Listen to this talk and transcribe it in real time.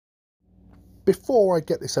before I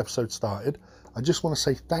get this episode started, I just want to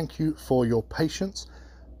say thank you for your patience,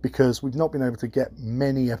 because we've not been able to get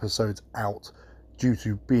many episodes out due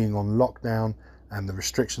to being on lockdown and the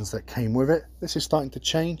restrictions that came with it. This is starting to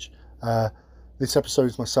change. This episode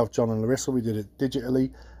is myself, John, and Larissa. We did it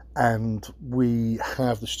digitally, and we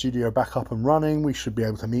have the studio back up and running. We should be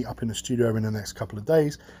able to meet up in the studio in the next couple of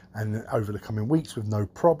days and over the coming weeks with no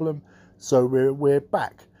problem. So we're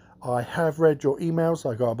back. I have read your emails.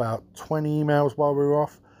 I got about 20 emails while we were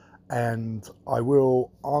off, and I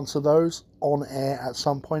will answer those on air at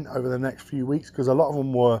some point over the next few weeks, because a lot of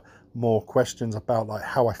them were more questions about like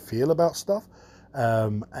how I feel about stuff,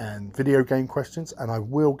 and video game questions, and I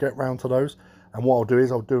will get round to those. And what I'll do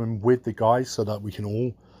is I'll do them with the guys so that we can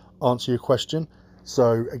all answer your question.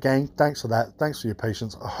 So again, thanks for that. Thanks for your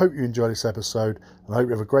patience. I hope you enjoy this episode, and I hope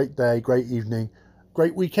you have a great day, great evening,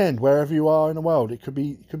 great weekend, wherever you are in the world. It could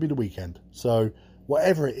be the weekend. So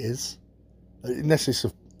whatever it is, unless it's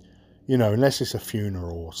a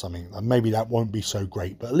funeral or something, maybe that won't be so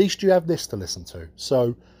great, but at least you have this to listen to.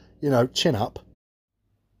 So, chin up.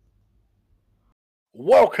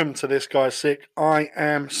 Welcome to This Guy's Sick. I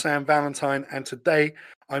am Sam Valentine, and today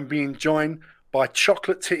I'm being joined by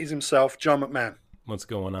Chocolate Titties himself, John McMahon. What's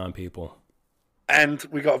going on, people? And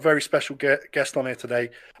we got a very special guest on here today.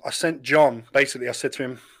 I sent John, basically, I said to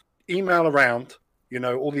him, email around,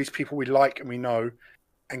 all these people we like and we know,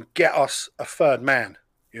 and get us a third man,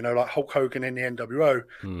 like Hulk Hogan in the NWO.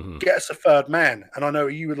 Mm-hmm. Get us a third man. And I know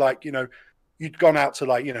you would like, you'd gone out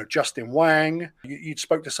to Justin Wang, you'd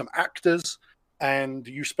spoke to some actors, and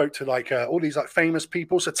you spoke to all these famous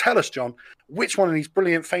people. So tell us, John, which one of these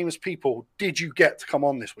brilliant famous people did you get to come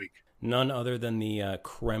on this week? None other than the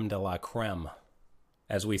creme de la creme.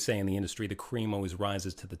 As we say in the industry, the cream always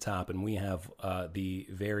rises to the top. And we have the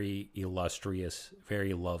very illustrious,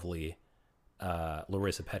 very lovely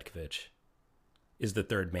Larissa Petkovic is the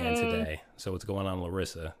third man today. So what's going on,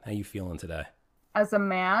 Larissa? How you feeling today? As a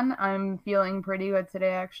man, I'm feeling pretty good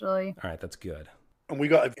today, actually. All right, that's good. And we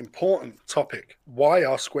got an important topic. Why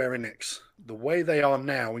are Square Enix the way they are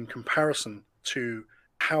now in comparison to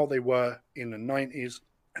how they were in the 90s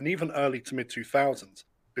and even early to mid 2000s?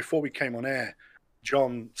 Before we came on air,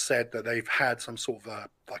 John said that they've had some sort of a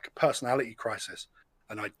personality crisis,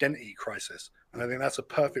 an identity crisis. And I think that's a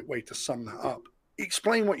perfect way to sum that up.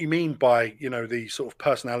 Explain what you mean by, the sort of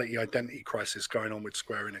personality identity crisis going on with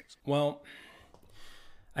Square Enix. Well,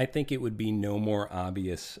 I think it would be no more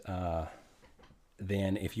obvious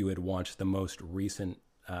than if you had watched the most recent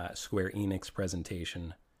Square Enix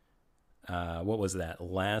presentation. What was that?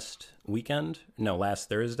 Last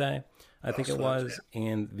Thursday, I think it was. Yeah.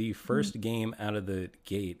 And the first game out of the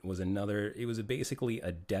gate was it was basically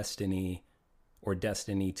a Destiny or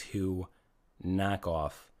Destiny 2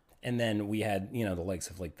 knockoff. And then we had, the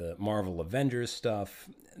likes of the Marvel Avengers stuff.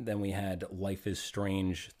 Then we had Life is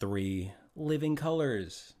Strange 3 Living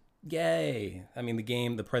Colors. Yay! I mean,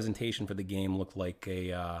 the presentation for the game looked like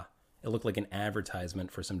an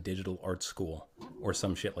advertisement for some digital art school or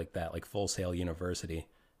some shit like that, like Full Sail University.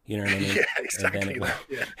 You know what I mean? Yeah, exactly.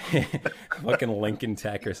 And then fucking Lincoln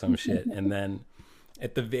Tech or some shit. And then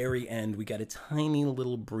at the very end, we got a tiny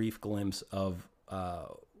little brief glimpse of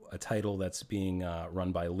a title that's being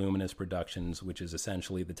run by Luminous Productions, which is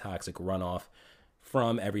essentially the toxic runoff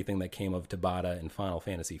from everything that came of Tabata in Final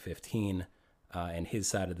Fantasy 15. And his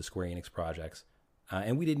side of the Square Enix projects.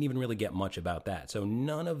 And we didn't even really get much about that. So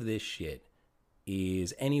none of this shit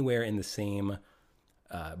is anywhere in the same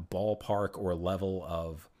ballpark or level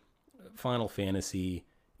of Final Fantasy,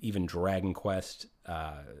 even Dragon Quest,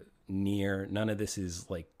 Nier. None of this is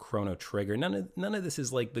like Chrono Trigger. None of this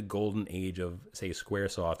is like the golden age of, say,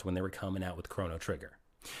 Squaresoft when they were coming out with Chrono Trigger,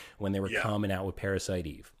 when they were coming out with Parasite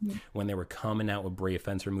Eve, when they were coming out with Brave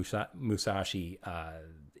Fencer Musashi,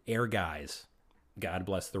 Air Guys. God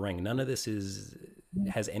bless the ring. None of this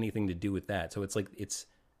has anything to do with that. So it's like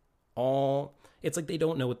they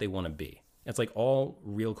don't know what they want to be. It's like all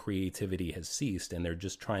real creativity has ceased, and they're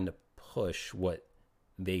just trying to push what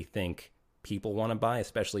they think people want to buy,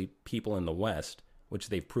 especially people in the West, which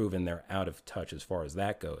they've proven they're out of touch as far as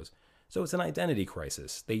that goes. So it's an identity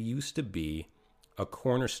crisis. They used to be a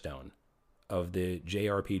cornerstone of the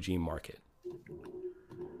JRPG market,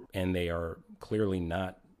 and they are clearly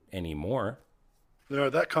not anymore.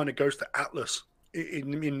 That kind of goes to Atlas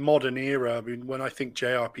in modern era. I mean, when I think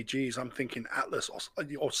JRPGs, I'm thinking Atlas or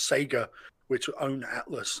Sega, which own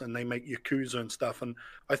Atlas, and they make Yakuza and stuff. And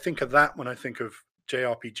I think of that when I think of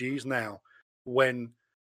JRPGs now. When,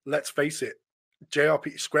 let's face it,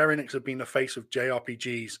 Square Enix have been the face of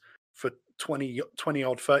JRPGs for 20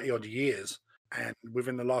 odd, 30 odd years, and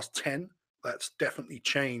within the last 10, that's definitely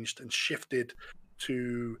changed and shifted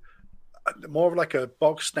to more of like a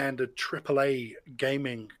bog standard AAA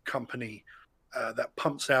gaming company that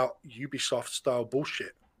pumps out Ubisoft style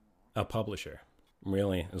bullshit. A publisher,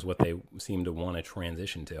 really, is what they seem to want to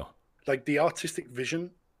transition to. Like the artistic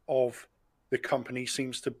vision of the company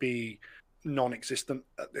seems to be non-existent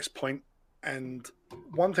at this point. And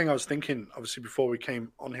one thing I was thinking, obviously, before we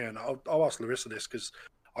came on here, and I'll ask Larissa this because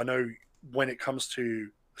I know when it comes to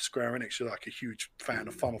Square Enix, you're like a huge fan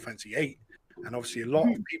of Final Fantasy VIII, and obviously a lot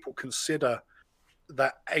of people consider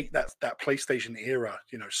that that PlayStation era,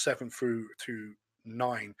 7 through to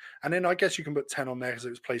 9, and then I guess you can put 10 on there because it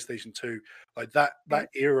was PlayStation 2, like that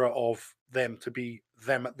era of them to be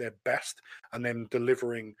them at their best, and then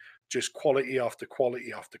delivering just quality after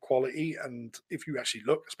quality after quality. And if you actually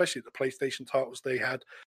look, especially at the PlayStation titles they had,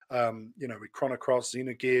 with Chrono Cross,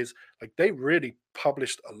 Xenogears, like they really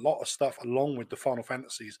published a lot of stuff along with the Final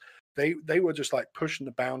Fantasies. They were just like pushing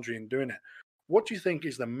the boundary and doing it. What do you think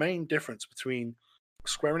is the main difference between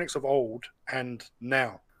Square Enix of old and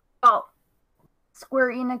now? Well,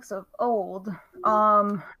 Square Enix of old,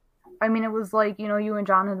 I mean, it was like, you and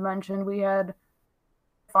John had mentioned, we had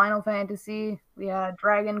Final Fantasy, we had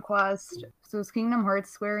Dragon Quest. So is Kingdom Hearts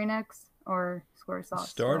Square Enix or Squaresoft?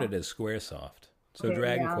 Started as Squaresoft. So okay,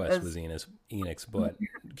 Dragon Quest was Enix, but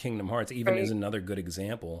Kingdom Hearts even is another good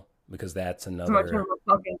example because that's another. As much of a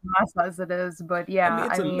fucking mess as it is, but yeah. I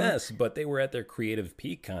mean, it's a mess, but they were at their creative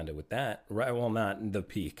peak kind of with that. Right? Well, not the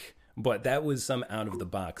peak, but that was some out of the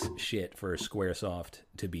box shit for Squaresoft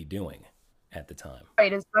to be doing at the time.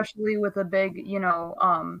 Right, especially with a big,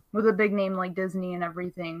 with a big name like Disney and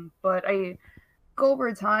everything. But I go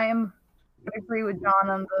over time, I agree with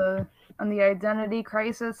John on the identity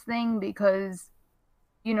crisis thing because,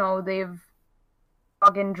 they've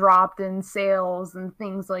fucking dropped in sales and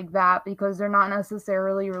things like that because they're not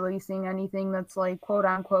necessarily releasing anything that's like quote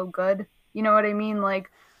unquote good. You know what I mean?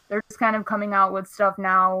 Like they're just kind of coming out with stuff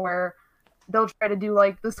now where they'll try to do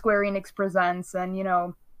like the Square Enix Presents and,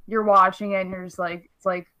 you're watching it and you're just like, it's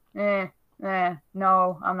like,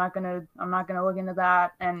 no, I'm not gonna look into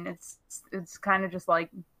that. And it's kind of just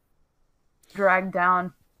like dragged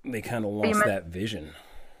down. They kind of lost that vision.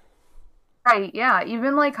 Right, yeah.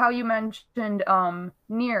 Even like how you mentioned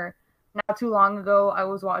Nier. Not too long ago I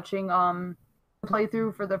was watching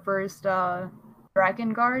playthrough for the first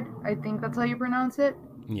Drakengard. I think that's how you pronounce it.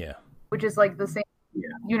 Yeah. Which is like the same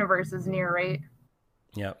universe as Nier, right?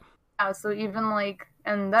 Yep. Yeah, so even like,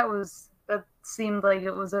 and that seemed like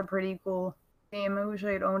it was a pretty cool game. I wish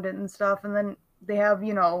I had owned it and stuff. And then they have,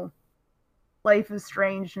 Life is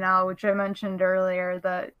Strange now, which I mentioned earlier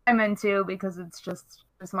that I'm into because it's just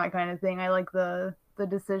my kind of thing. I like the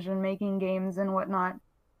decision-making games and whatnot.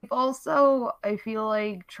 They've also, I feel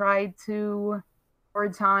like, tried to, over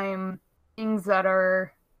time, things that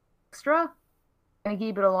are extra and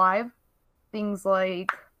keep it alive. Things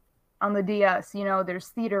like on the DS, there's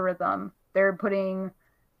Theater Rhythm. They're putting,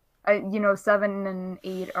 7 and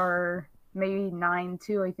 8 are maybe 9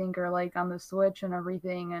 too, I think, are like on the Switch and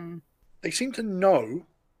everything. And they seem to know,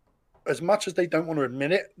 as much as they don't want to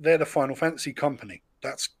admit it, they're the Final Fantasy company.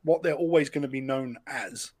 That's what they're always going to be known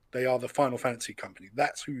as. They are the Final Fantasy company.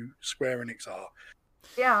 That's who Square Enix are.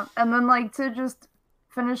 Yeah, and then like to just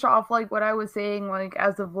finish off like what I was saying, like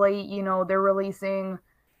as of late, they're releasing,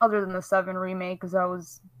 other than the 7 remake,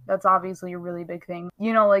 because that's obviously a really big thing.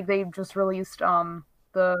 Like they've just released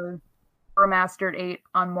the remastered 8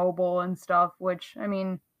 on mobile and stuff, which I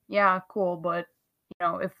mean, yeah, cool, but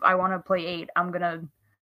if I want to play 8, I'm gonna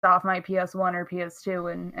off my PS1 or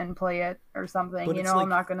PS2 and play it or something. But I'm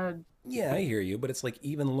not gonna. Yeah, I hear you, but it's like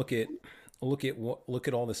even look at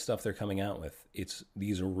all the stuff they're coming out with. It's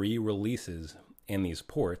these re-releases and these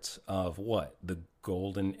ports of what the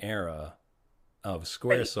golden era of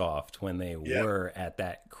Squaresoft when they were at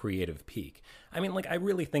that creative peak. I mean, like I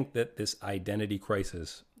really think that this identity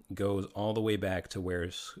crisis goes all the way back to when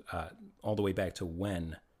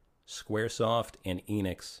Squaresoft and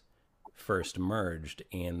Enix first merged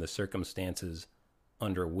and the circumstances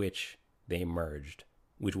under which they merged,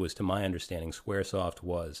 which was, to my understanding, Squaresoft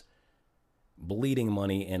was bleeding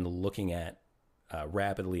money and looking at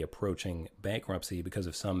rapidly approaching bankruptcy because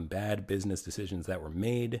of some bad business decisions that were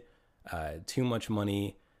made. Too much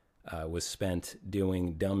money was spent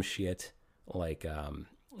doing dumb shit like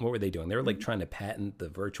what were they doing? They were like trying to patent the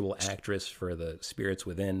virtual actress for the Spirits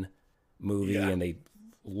Within movie, and they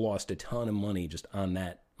lost a ton of money just on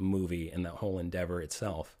that movie and that whole endeavor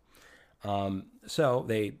itself. So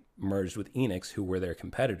they merged with Enix, who were their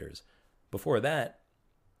competitors. Before that,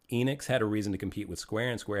 Enix had a reason to compete with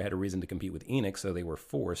Square, and Square had a reason to compete with Enix, so they were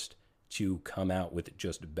forced to come out with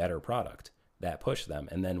just better product. that pushed them.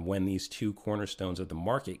 And then when these two cornerstones of the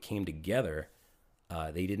market came together,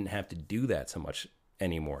 they didn't have to do that so much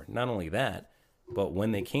anymore. Not only that, but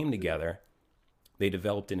when they came together, they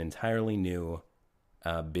developed an entirely new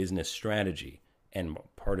business strategy. And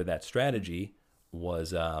part of that strategy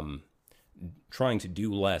was trying to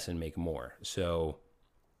do less and make more. So,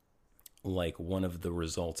 like, one of the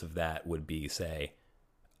results of that would be, say,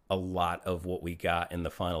 a lot of what we got in the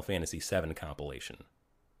Final Fantasy VII compilation,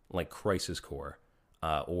 like Crisis Core,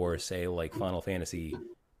 or say like Final Fantasy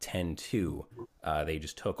X-2. They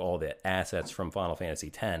just took all the assets from Final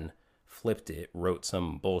Fantasy X, flipped it, wrote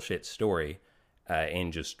some bullshit story,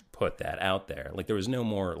 and just put that out there. Like, there was no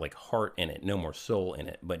more like heart in it, no more soul in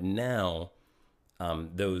it. But now,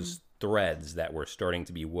 those threads that were starting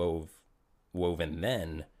to be woven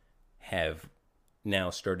then have now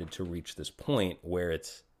started to reach this point where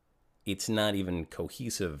it's not even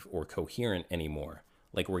cohesive or coherent anymore.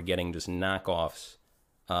 Like, we're getting just knockoffs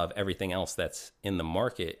of everything else that's in the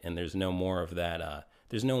market, and there's no more of that.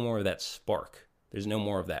 There's no more of that spark. There's no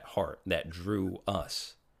more of that heart that drew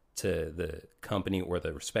us to the company or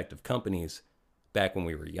the respective companies back when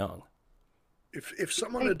we were young. If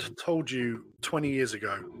someone had told you 20 years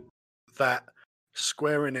ago that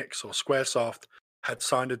Square Enix or Squaresoft had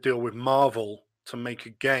signed a deal with Marvel to make a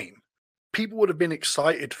game, people would have been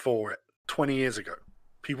excited for it 20 years ago.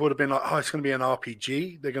 People would have been like, oh, it's going to be an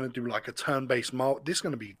RPG. They're going to do like a turn-based Marvel. This is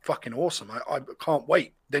going to be fucking awesome. I can't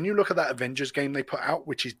wait. Then you look at that Avengers game they put out,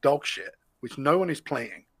 which is dog shit, which no one is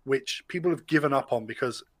playing, which people have given up on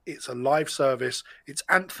because it's a live service. It's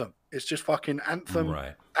Anthem. It's just fucking Anthem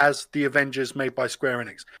Right. as the Avengers made by Square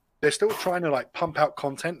Enix. They're still trying to like pump out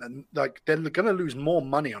content, and like they're going to lose more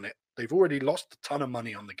money on it. They've already lost a ton of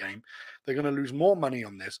money on the game. They're going to lose more money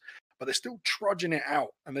on this, but they're still trudging it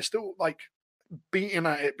out, and they're still like beating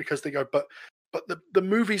at it because they go, but the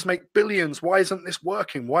movies make billions. Why isn't this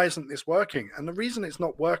working? Why isn't this working? And the reason it's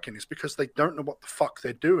not working is because they don't know what the fuck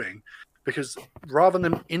they're doing, because rather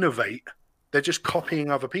than innovate, they're just copying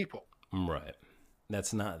other people. Right.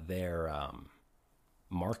 That's not their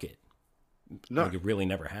market. No. Like, it really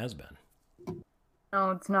never has been.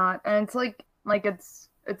 No, it's not. And it's like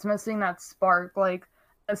it's missing that spark. Like,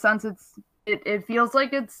 in a sense, it feels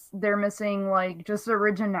like they're missing like just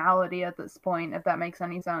originality at this point, if that makes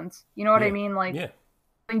any sense. You know what I mean? Like,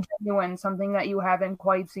 something genuine, something that you haven't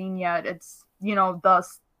quite seen yet. It's,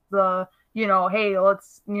 thus the, hey,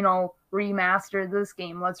 let's, remaster this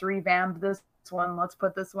game. Let's revamp this one. Let's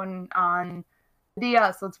put this one on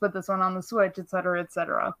DS. Let's put this one on the Switch, etc.,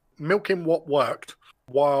 etc. Milking what worked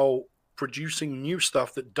while producing new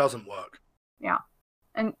stuff that doesn't work. Yeah.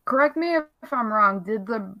 And correct me if I'm wrong, did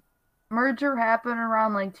the merger happen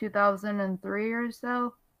around like 2003 or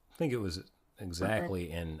so? I think it was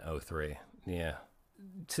exactly in 03. Yeah.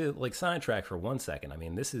 To like sidetrack for 1 second, I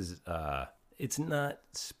mean, this is it's not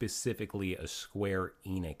specifically a Square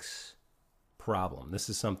Enix problem. This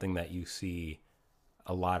is something that you see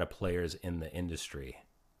a lot of players in the industry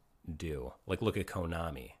do. Like, look at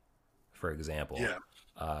Konami, for example. Yeah.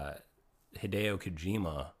 Hideo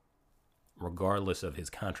Kojima, regardless of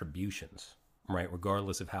his contributions, right,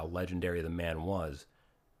 regardless of how legendary the man was,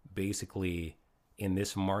 basically in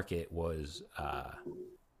this market was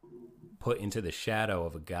put into the shadow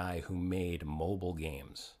of a guy who made mobile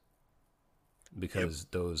games, because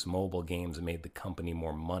those mobile games made the company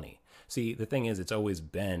more money. See, the thing is, it's always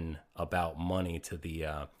been about money to the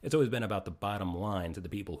it's always been about the bottom line to the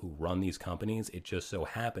people who run these companies. It just so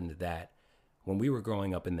happened that when we were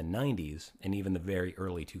growing up in the 90s and even the very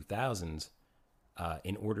early 2000s,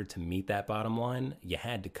 in order to meet that bottom line, you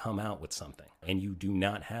had to come out with something. And you do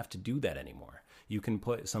not have to do that anymore. You can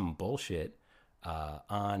put some bullshit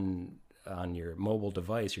on your mobile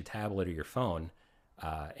device, your tablet or your phone,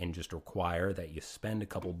 and just require that you spend a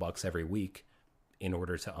couple bucks every week in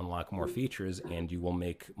order to unlock more features, and you will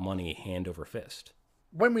make money hand over fist.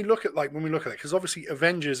 When we look at it, because obviously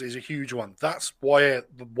Avengers is a huge one. That's why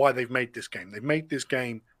they've made this game. They've made this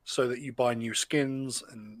game so that you buy new skins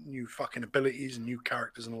and new fucking abilities and new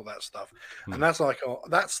characters and all that stuff. And that's like,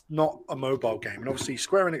 that's not a mobile game. And obviously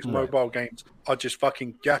Square Enix mobile games are just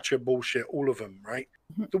fucking gacha bullshit, all of them, right?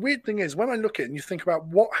 The weird thing is, when I look at it and you think about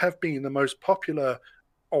what have been the most popular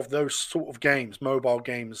of those sort of games, mobile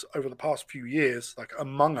games over the past few years, like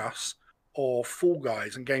Among Us or Fall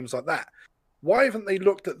Guys and games like that, why haven't they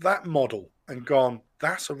looked at that model and gone,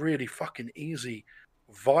 that's a really fucking easy,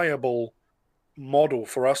 viable model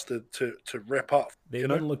for us to rip up? They've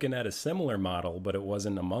been looking at a similar model, but it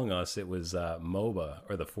wasn't Among Us. It was MOBA,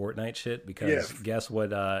 or the Fortnite shit. Because guess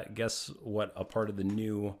what a part of the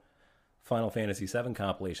new Final Fantasy VII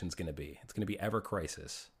compilation is going to be? It's going to be Ever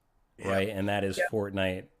Crisis. right? And that is Yeah.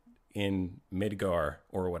 Fortnite in Midgar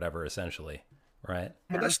or whatever, essentially, right?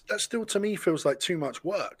 But that still to me feels like too much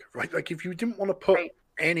work, right? Like if you didn't want to put Right.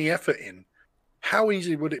 any effort in, how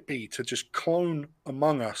easy would it be to just clone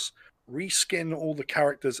Among Us, reskin all the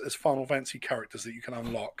characters as Final Fantasy characters that you can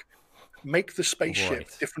unlock, make the spaceship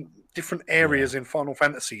Right. different areas in Final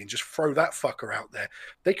Fantasy, and just throw that fucker out there?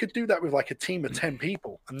 They could do that with like a team of 10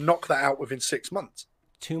 people and knock that out within 6 months.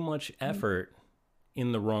 Too much effort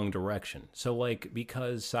in the wrong direction. So, like,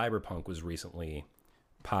 because Cyberpunk was recently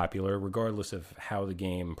popular, regardless of how the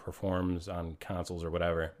game performs on consoles or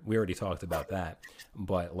whatever, we already talked about that.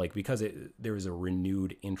 But, like, because there was a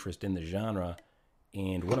renewed interest in the genre,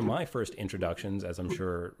 and one of my first introductions, as I'm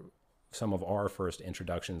sure some of our first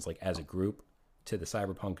introductions, like, as a group to the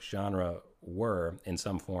Cyberpunk genre were in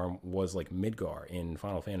some form, was like Midgar in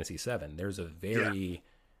Final Fantasy VII. There's a very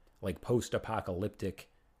like post-apocalyptic,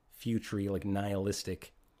 future, like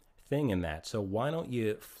nihilistic thing in that. So why don't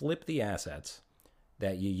you flip the assets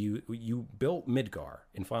that you built Midgar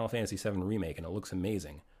in Final Fantasy VII Remake, and it looks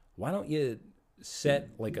amazing. Why don't you set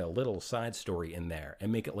like a little side story in there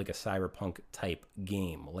and make it like a Cyberpunk type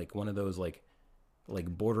game, like one of those like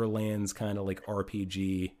Borderlands kind of like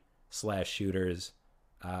RPG / shooters.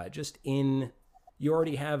 Just in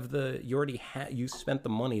you spent the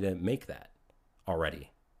money to make that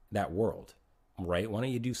already, that world, right? Why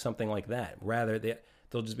don't you do something like that? Rather,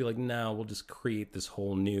 they'll just be like, no, we'll just create this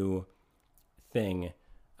whole new thing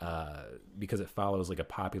because it follows like a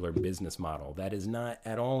popular business model that is not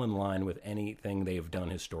at all in line with anything they've done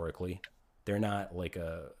historically. They're not like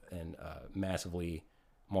a massively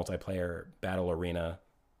multiplayer battle arena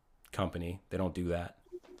company. They don't do that.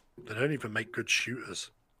 They don't even make good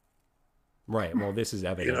shooters. Right. Well, this is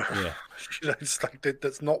evident. Yeah. It's like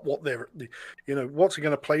that's not what they're. What's it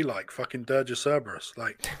going to play like? Fucking Dirge of Cerberus.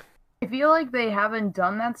 Like, I feel like they haven't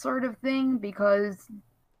done that sort of thing because,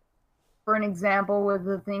 for an example, with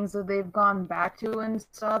the things that they've gone back to and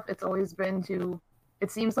stuff, it's always been to.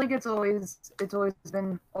 It seems like it's always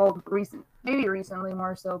been recent, maybe recently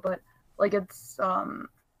more so, but like it's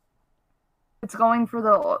going for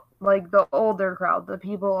the older crowd, the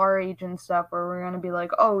people our age and stuff, where we're gonna be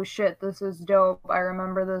like, oh shit, this is dope. I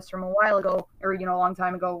remember this from a while ago, or a long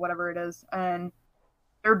time ago, whatever it is, and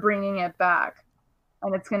they're bringing it back,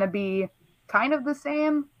 and it's gonna be kind of the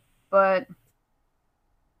same, but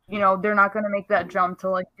they're not gonna make that jump to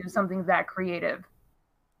like do something that creative.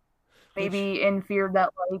 Maybe in fear that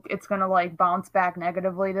like it's gonna like bounce back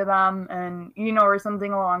negatively to them, and or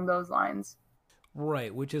something along those lines.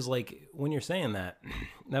 Right, which is like, when you're saying that,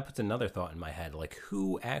 that puts another thought in my head. Like,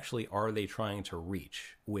 who actually are they trying to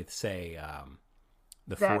reach with, say,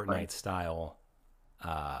 the Fortnite style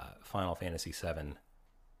Final Fantasy VII?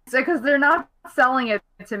 It's because they're not selling it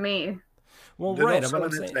to me. Well, they're right, not but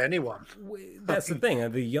I'm selling it saying to anyone. That's the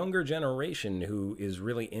thing. The younger generation who is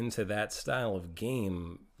really into that style of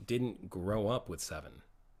game didn't grow up with 7.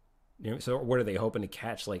 So what are they hoping to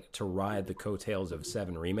catch, like to ride the coattails of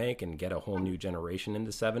 7 Remake and get a whole new generation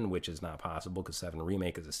into 7, which is not possible because 7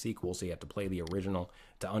 Remake is a sequel, so you have to play the original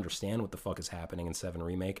to understand what the fuck is happening in 7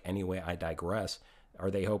 Remake. Anyway, I digress. Are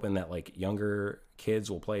they hoping that like younger kids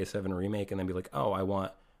will play a 7 Remake and then be like, oh, I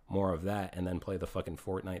want more of that, and then play the fucking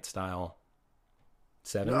Fortnite style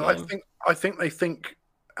 7 game? I think they think,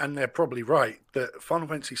 and they're probably right, that Final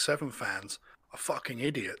Fantasy VII fans are fucking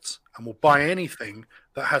idiots and will buy anything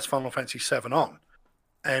that has Final Fantasy VII on.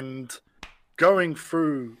 And going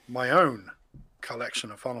through my own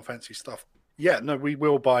collection of Final Fantasy stuff, we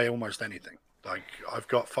will buy almost anything. Like, I've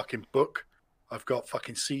got fucking book, I've got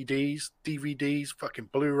fucking CDs, DVDs, fucking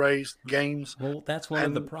Blu-rays, games. Well, that's one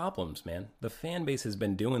of the problems, man. The fan base has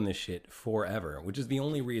been doing this shit forever, which is the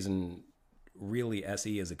only reason really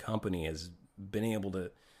SE as a company has been able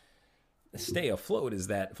to stay afloat, is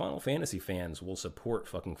that Final Fantasy fans will support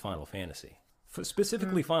fucking Final Fantasy.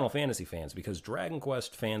 Specifically Final Fantasy fans, because Dragon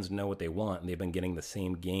Quest fans know what they want, and they've been getting the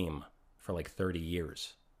same game for like 30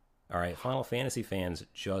 years. All right, Final Fantasy fans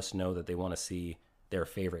just know that they want to see their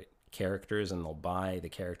favorite characters, and they'll buy the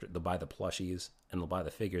plushies, and they'll buy the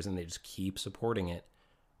figures, and they just keep supporting it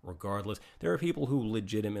regardless. There are people who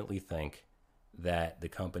legitimately think that the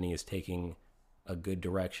company is taking a good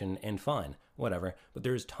direction, and fine, whatever. But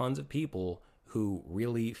there's tons of people who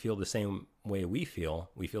really feel the same way we feel.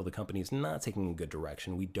 We feel the company is not taking a good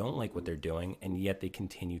direction. We don't like what they're doing, and yet they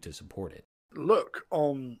continue to support it. Look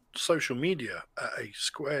on social media at a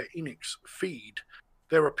Square Enix feed.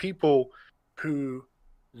 There are people who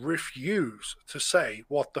refuse to say,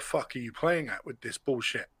 what the fuck are you playing at with this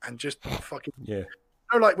bullshit? And just fucking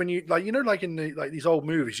like when you like in these old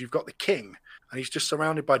movies, you've got the king and he's just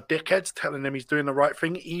surrounded by dickheads telling him he's doing the right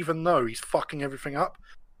thing, even though he's fucking everything up.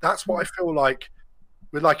 That's what I feel like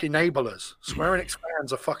with like enablers. Square Enix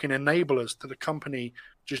fans are fucking enablers to the company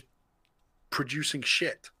just producing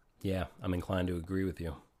shit. Yeah, I'm inclined to agree with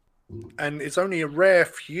you. And it's only a rare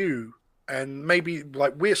few, and maybe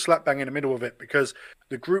like we're slap bang in the middle of it because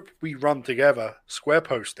the group we run together, Square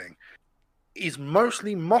Posting, is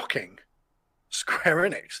mostly mocking Square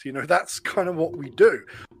Enix. You know, that's kind of what we do.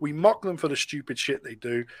 We mock them for the stupid shit they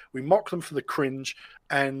do. We mock them for the cringe,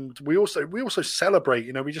 and we also celebrate.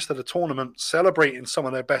 You know, we just had a tournament celebrating some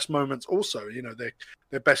of their best moments. Also, you know,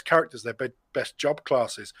 their best characters, their best job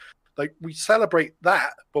classes. Like, we celebrate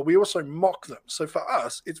that, but we also mock them. So for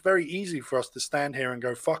us, it's very easy for us to stand here and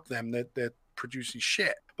go, fuck them, they're producing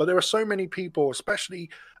shit. But there are so many people, especially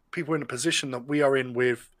people in a position that we are in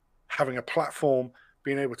with having a platform,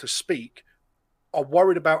 being able to speak, are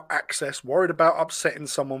worried about access, worried about upsetting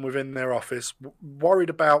someone within their office, worried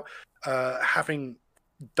about having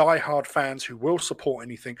diehard fans who will support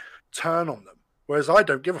anything turn on them. Whereas I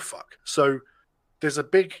don't give a fuck. So there's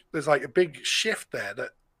like a big shift there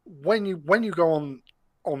that when you go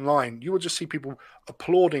online, you will just see people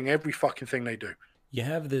applauding every fucking thing they do. You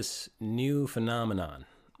have this new phenomenon,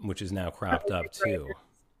 which is now cropped up too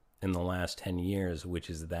in the last 10 years, which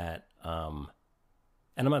is that, and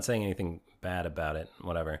I'm not saying anything bad about it,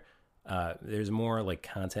 whatever. There's more like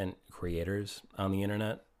content creators on the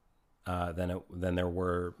internet than there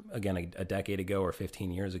were, again, a decade ago or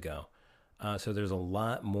 15 years ago. So there's a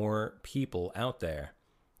lot more people out there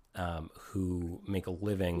who make a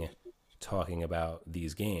living talking about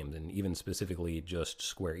these games, and even specifically just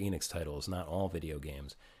Square Enix titles, not all video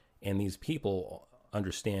games. And these people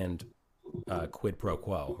understand quid pro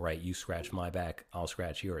quo, right? You scratch my back, I'll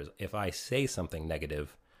scratch yours. If I say something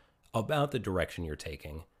negative about the direction you're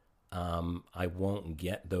taking, I won't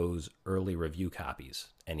get those early review copies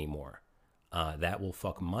anymore. That will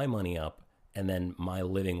fuck my money up, and then my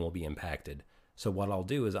living will be impacted. So what I'll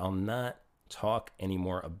do is I'll not talk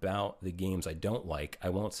anymore about the games I don't like. I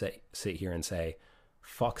won't sit here and say,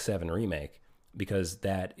 fuck 7 Remake, because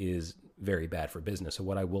that is very bad for business. So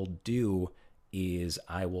what I will do is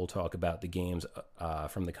I will talk about the games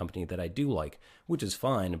from the company that I do like, which is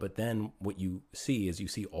fine. But then what you see is you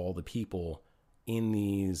see all the people in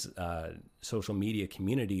these social media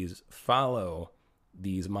communities follow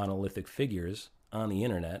these monolithic figures on the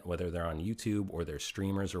internet, whether they're on YouTube or they're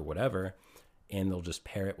streamers or whatever, and they'll just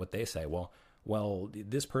parrot what they say. Well,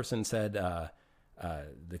 this person said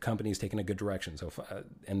the company's taking a good direction, so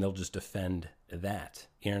and they'll just defend that.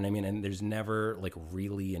 You know what I mean? And there's never like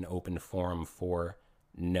really an open forum for,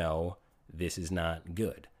 no, this is not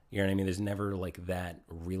good. You know what I mean? There's never like that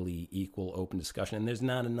really equal open discussion, and there's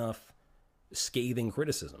not enough scathing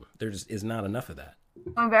criticism. There just is not enough of that.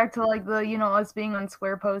 Going back to like the, you know, us being on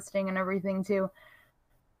Square Posting and everything too,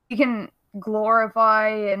 you can glorify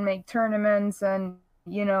and make tournaments and,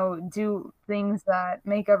 you know, do things that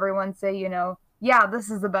make everyone say, you know, yeah, this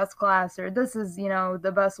is the best class, or this is, you know,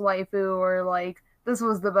 the best waifu, or like this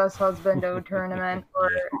was the best husbando tournament, or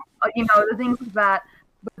you know, the things like that.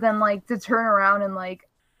 But then like to turn around and like,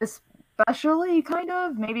 especially kind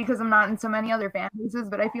of, maybe because I'm not in so many other fan bases,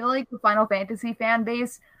 but I feel like the Final Fantasy fan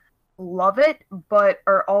base love it, but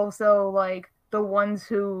are also like the ones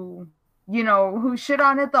who, you know, who shit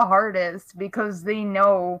on it the hardest because they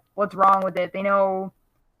know what's wrong with it. They know,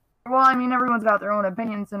 well, I mean, everyone's got their own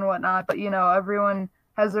opinions and whatnot, but, you know, everyone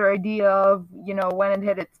has their idea of, you know, when it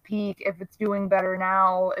hit its peak, if it's doing better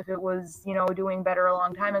now, if it was, you know, doing better a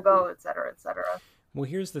long time ago, et cetera, et cetera. Well,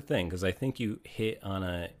 here's the thing, because I think you hit on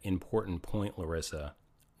an important point, Larissa,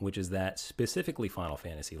 which is that specifically Final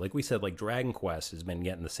Fantasy, like we said, like Dragon Quest has been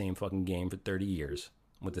getting the same fucking game for 30 years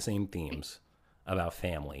with the same themes about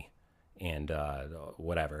family and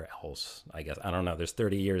whatever else, I guess. I don't know. There's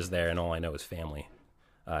 30 years there, and all I know is family.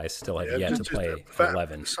 I still have yet to play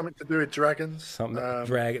 11. Something to do with dragons.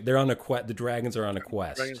 They're on a quest. The dragons are on a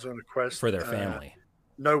quest. Dragons are on a quest for their family.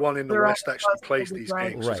 No one in the West actually plays these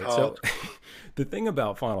games. Right. So the thing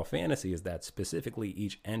about Final Fantasy is that specifically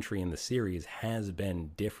each entry in the series has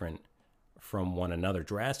been different from one another,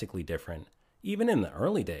 drastically different. Even in the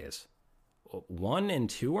early days, 1 and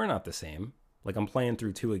 2 are not the same. Like I'm playing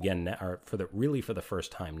through 2 again now, or for the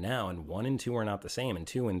first time now, and 1 and 2 are not the same, and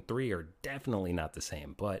 2 and 3 are definitely not the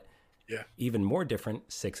same. But yeah, even more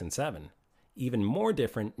different, 6 and 7. Even more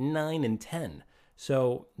different, 9 and 10.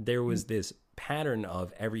 So there was this pattern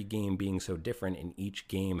of every game being so different and each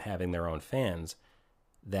game having their own fans,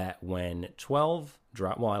 that when 12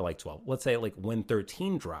 dropped, well, I like 12. Let's say like when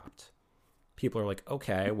 13 dropped, people are like,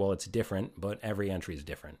 okay, well, it's different, but every entry is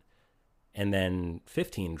different. And then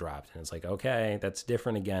 15 dropped, and it's like, okay, that's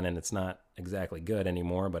different again, and it's not exactly good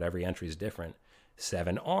anymore, but every entry is different.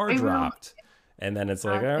 7R dropped, and then it's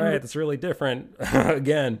like, all right, that's really different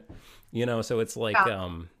again, you know. So it's like,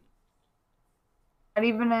 I'd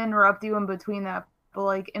even interrupt you in between that, but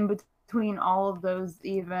like in between all of those,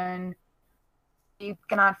 even you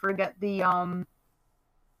cannot forget the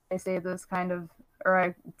I say this kind of, or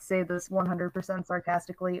I say this 100%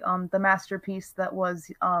 sarcastically, the masterpiece that was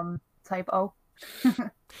Type O.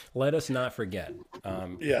 let us not forget.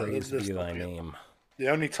 Praise be thy name. The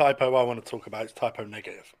only typo I want to talk about is typo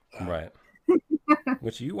negative. Right.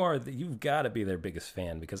 Which you've got to be their biggest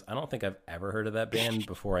fan, because I don't think I've ever heard of that band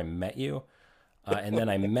before I met you. And then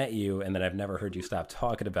I met you, and then I've never heard you stop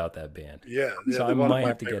talking about that band. Yeah. So I might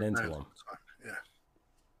have to get into them. Yeah.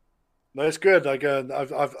 No, it's good. Like I've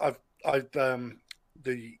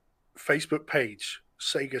the Facebook page,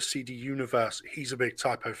 Sega CD Universe. He's a big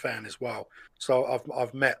typo fan as well. So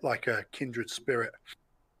I've met like a kindred spirit.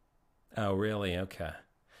 Oh, really? Okay.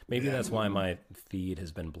 Maybe that's why my feed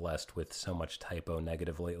has been blessed with so much typo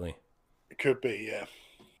negative lately. It could be, yeah.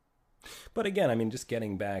 But again, I mean, just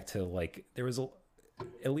getting back to like, there was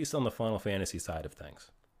at least on the Final Fantasy side of things,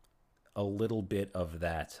 a little bit of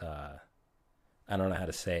that, I don't know how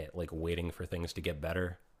to say it, like waiting for things to get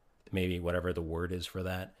better. Maybe whatever the word is for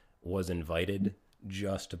that was invited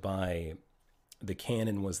just by the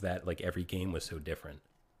canon, was that like every game was so different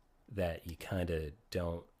that you kind of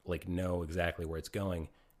don't like know exactly where it's going.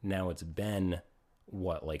 Now it's been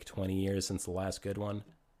what, like 20 years since the last good one,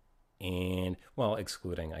 and well,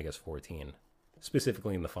 excluding I guess 14,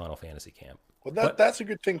 specifically in the Final Fantasy camp. Well, that's a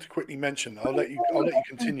good thing to quickly mention. I'll let you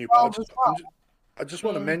continue. But I just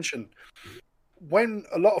want to mention, when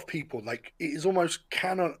a lot of people, like, it is almost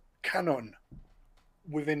canon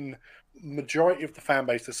within majority of the fan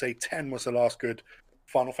base to say 10 was the last good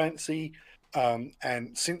Final Fantasy.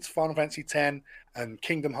 And since Final Fantasy X and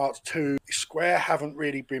Kingdom Hearts 2, Square haven't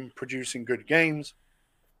really been producing good games.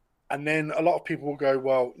 And then a lot of people will go,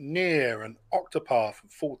 well, Nier and Octopath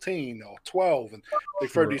 14 or 12, and they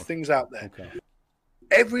throw these things out there. Okay.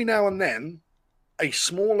 Every now and then, a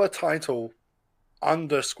smaller title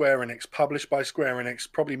under Square Enix, published by Square Enix,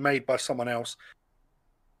 probably made by someone else,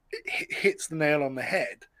 it hits the nail on the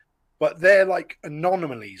head. But they're like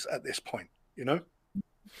anomalies at this point, you know?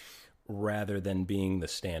 Rather than being the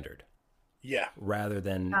standard. Yeah. Rather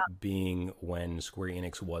than being when Square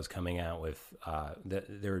Enix was coming out with,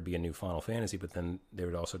 there would be a new Final Fantasy, but then they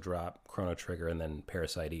would also drop Chrono Trigger and then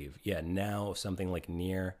Parasite Eve. Yeah, now something like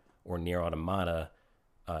Nier or Nier Automata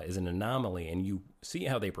is an anomaly, and you see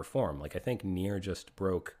how they perform. Like, I think Nier just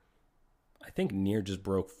broke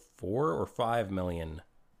 4 or 5 million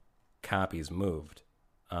copies moved,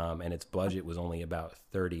 and its budget was only about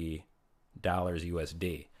 $30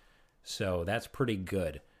 USD. So that's pretty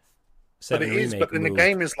good. But it is, but then the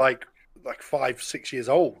game is like 5-6 years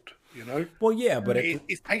old, you know? Well, yeah, but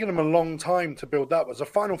it's taken them a long time to build up. As a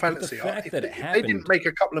Final Fantasy, if they didn't make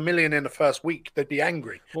a couple of million in the first week, they'd be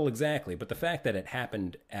angry. Well, exactly. But the fact that it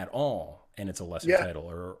happened at all, and it's a lesser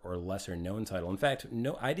title or lesser known title. In fact,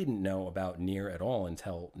 no, I didn't know about Nier at all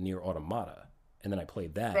until Nier Automata. And then I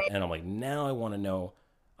played that, and I'm like, now I want to know.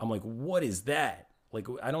 I'm like, what is that? Like,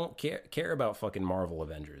 I don't care about fucking Marvel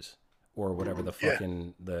Avengers or whatever the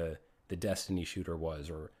fucking the Destiny shooter was,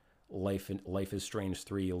 or Life is Strange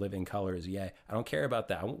 3, Living Colors. Yeah, I don't care about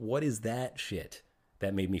that. What is that shit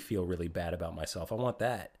that made me feel really bad about myself? I want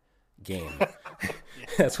that game.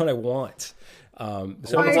 That's what I want. So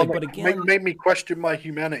it's like, but again, made me question my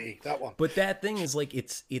humanity. That one. But that thing is like,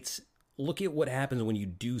 it's look at what happens when you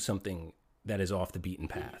do something that is off the beaten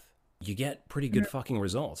path. You get pretty good fucking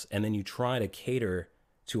results, and then you try to cater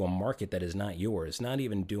to a market that is not yours, not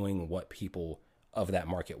even doing what people of that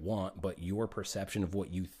market want, but your perception of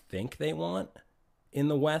what you think they want in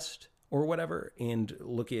the West or whatever, and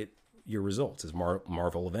look at your results as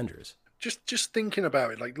Marvel Avengers. Just thinking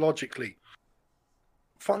about it, like logically,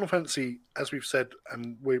 Final Fantasy, as we've said,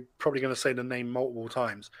 and we're probably going to say the name multiple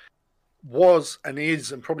times, was and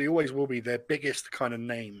is and probably always will be their biggest kind of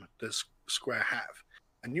name that Square have.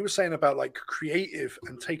 And you were saying about like creative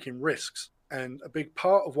and taking risks. And a big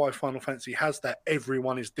part of why Final Fantasy has that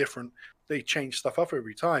everyone is different, they change stuff up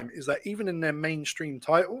every time, is that even in their mainstream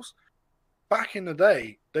titles, back in the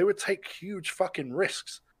day, they would take huge fucking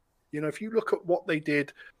risks. You know, if you look at what they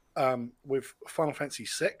did with Final Fantasy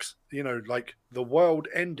VI, you know, like the world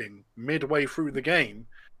ending midway through the game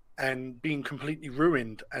and being completely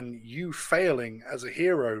ruined, and you failing as a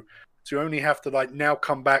hero to only have to like now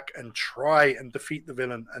come back and try and defeat the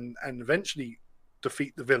villain and eventually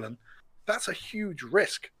defeat the villain that's a huge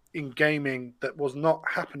risk in gaming that was not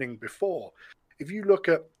happening before. If you look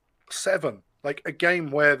at Seven, like a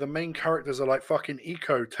game where the main characters are like fucking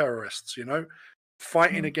eco terrorists, you know,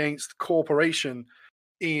 fighting against corporation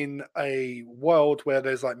in a world where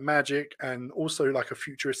there's like magic and also like a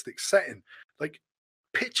futuristic setting, like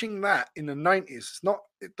pitching that in the 90s,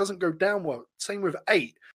 it doesn't go down well. Same with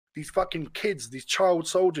 8. These fucking kids, these child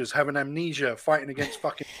soldiers having amnesia, fighting against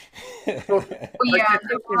fucking. Well, yeah,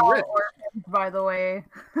 they were all orphans, by the way.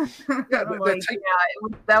 Yeah, but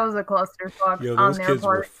that was a clusterfuck. Yo, on those their kids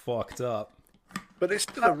part. were fucked up. But it's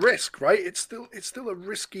still a risk, right? It's still a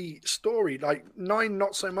risky story. Like 9,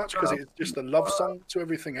 not so much because it's just a love song to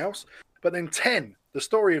everything else. But then 10, the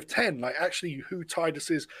story of 10, like actually who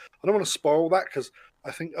Tidus is. I don't want to spoil that because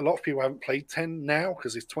I think a lot of people haven't played 10 now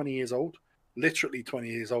because it's 20 years old, literally 20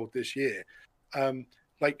 years old this year.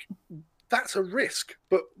 Like that's a risk.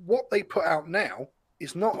 But what they put out now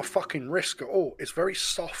is not a fucking risk at all. It's very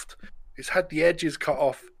soft. It's had the edges cut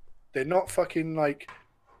off. They're not fucking like.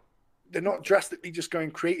 They're not drastically just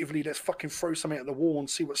going creatively, let's fucking throw something at the wall and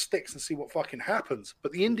see what sticks and see what fucking happens.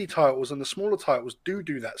 But the indie titles and the smaller titles do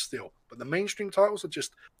that still. But the mainstream titles are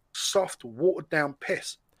just soft, watered down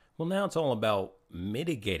piss. Well, now it's all about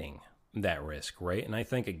mitigating that risk, right? And I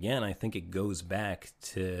think it goes back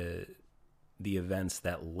to the events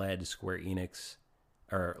that led Square Enix,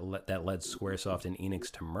 that led Squaresoft and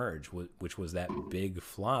Enix to merge, which was that big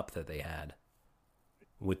flop that they had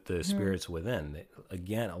with the Spirits Within.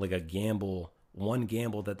 Again, like one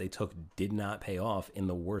gamble that they took did not pay off in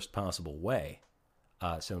the worst possible way.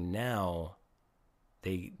 So now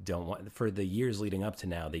they don't want, for the years leading up to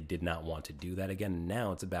now, they did not want to do that again.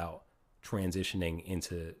 Now it's about transitioning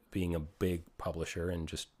into being a big publisher and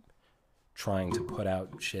just trying to put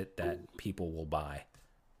out shit that people will buy.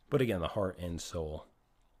 But again, the heart and soul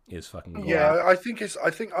is fucking gold. Yeah, I think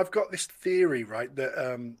I've got this theory, right,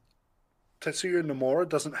 that Tetsuya Nomura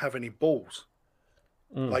doesn't have any balls.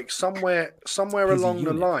 Like somewhere along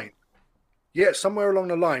the line. Yeah, somewhere along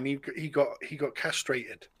the line he got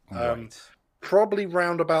castrated. Right. Probably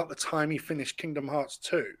round about the time he finished Kingdom Hearts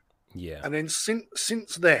 2. Yeah. And then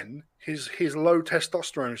since then his low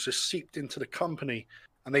testosterone has just seeped into the company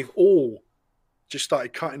and they've all just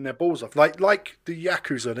started cutting their balls off. Like the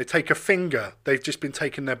Yakuza, they take a finger, they've just been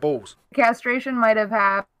taking their balls. Castration might have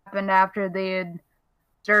happened after they had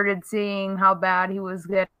started seeing how bad he was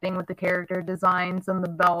getting with the character designs and the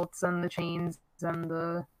belts and the chains and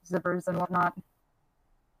the zippers and whatnot.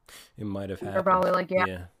 It might have happened. They're probably like,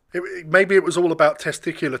 yeah. Maybe it was all about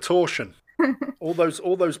testicular torsion. all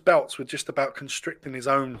those belts were just about constricting his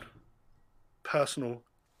own personal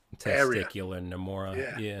area. Testicular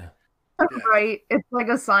Nomura. Yeah. Right. It's like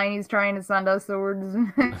a sign he's trying to send us, so we're just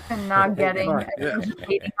not getting. Right, yeah.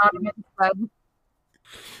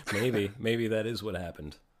 Maybe that is what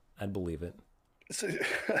happened. I'd believe it. So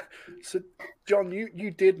John,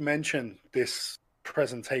 you did mention this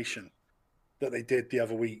presentation that they did the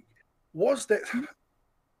other week. Was there,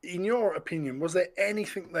 in your opinion, was there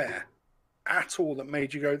anything there at all that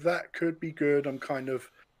made you go, that could be good? I'm kind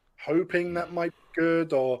of hoping that might be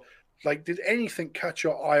good, or like, did anything catch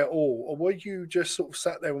your eye at all, or were you just sort of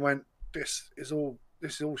sat there and went, this is all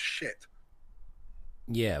shit?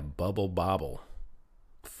 Yeah, Bubble Bobble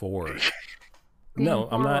 4. No,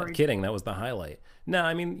 I'm not kidding. That was the highlight. No,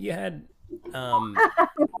 I mean, you had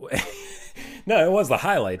no, it was the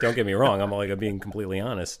highlight. Don't get me wrong. I'm being completely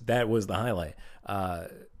honest. That was the highlight.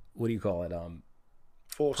 What do you call it?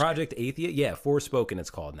 Project Athia? Yeah, Forspoken it's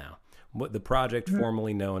called now. The project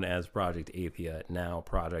formerly known as Project Athia, now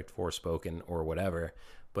Project Forspoken or whatever.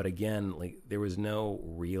 But again, like, there was no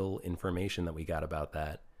real information that we got about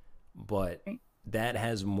that. But that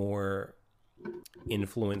has more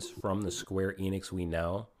influence from the Square Enix we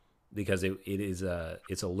know, because it's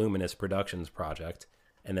a Luminous Productions project,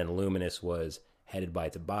 and then Luminous was headed by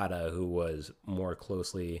Tabata, who was more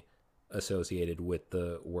closely associated with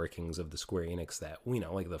the workings of the Square Enix that we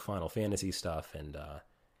know, like the Final Fantasy stuff, and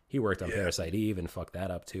he worked on Parasite Eve and fucked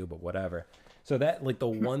that up too, but whatever. So that, like, the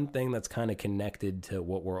one thing that's kind of connected to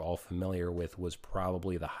what we're all familiar with was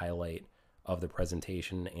probably the highlight of the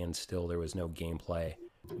presentation, and still there was no gameplay.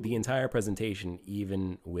 The entire presentation,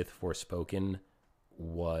 even with Forspoken,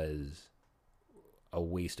 was a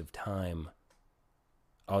waste of time,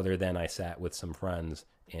 other than I sat with some friends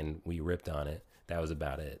and we ripped on it. That was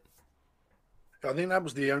about it. I think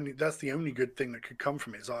that's the only good thing that could come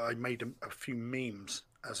from it, is I made a few memes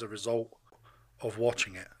as a result of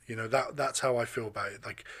watching it. You know, that's how I feel about it.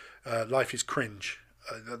 Like, Life is Cringe.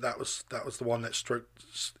 That was the one that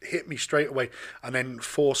hit me straight away. And then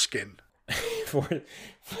Foreskin.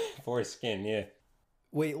 Foreskin, yeah.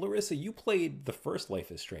 Wait, Larissa, you played the first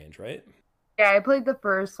Life is Strange, right? Yeah, I played the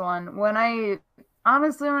first one. When I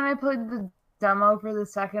played the demo for the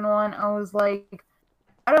second one, I was like,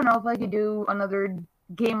 I don't know if I could do another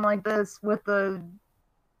game like this with the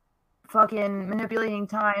fucking manipulating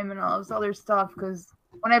time and all this other stuff. Because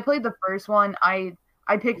when I played the first one, I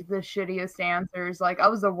picked the shittiest answers. Like I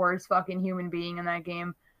was the worst fucking human being in that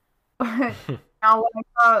game. But now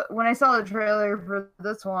when I saw the trailer for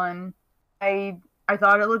this one, I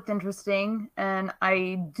thought it looked interesting, and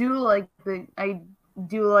I do like the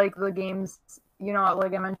games, you know,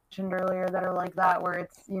 like I mentioned earlier, that are like that, where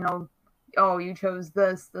it's, you know, oh, you chose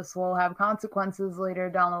this will have consequences later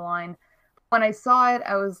down the line. When I saw it,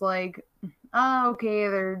 I was like, oh, okay,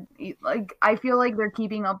 they're like, I feel like they're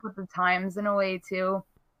keeping up with the times in a way too,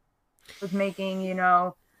 with making, you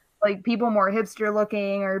know, like people more hipster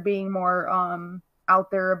looking or being more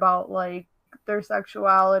out there about like their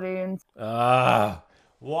sexuality and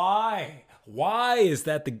Why? Why is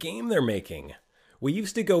that the game they're making? We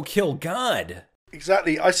used to go kill God.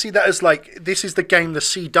 Exactly. I see that as like, this is the game the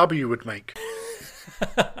CW would make.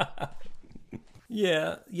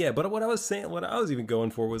 Yeah, but what I was saying, what I was even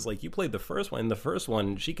going for was like, you played the first one. In the first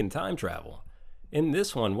one, she can time travel. In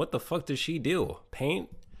this one, what the fuck does she do? Paint?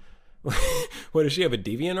 What, does she have a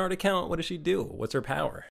DeviantArt account? What does she do? What's her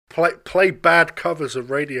power? Play bad covers of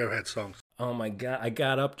Radiohead songs. Oh my God, I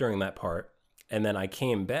got up during that part, and then I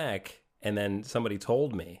came back, and then somebody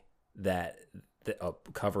told me that a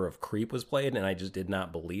cover of Creep was played, and I just did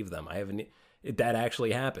not believe them. That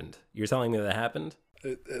actually happened. You're telling me that happened?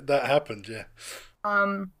 That happened, yeah.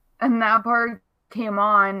 And that part came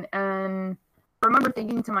on, and I remember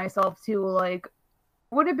thinking to myself too, like,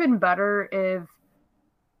 would it have been better if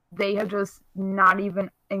they had just not even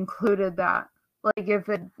included that? Like if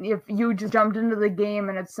you just jumped into the game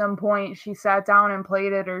and at some point she sat down and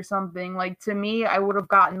played it or something, like to me I would have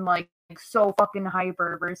gotten like so fucking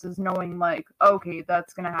hyper versus knowing like, okay,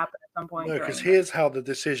 that's gonna happen at some point. No, because here's how the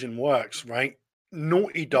decision works, right?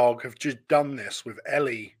 Naughty Dog have just done this with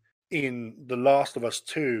Ellie in The Last of Us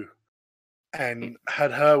 2 and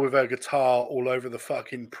had her with her guitar all over the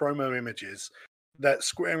fucking promo images. That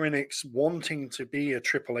Square Enix, wanting to be a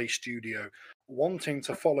AAA studio, wanting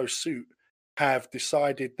to follow suit, have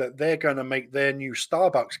decided that they're going to make their new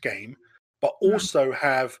Starbucks game, but also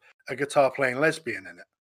have a guitar playing lesbian in it.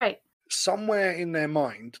 Right. Somewhere in their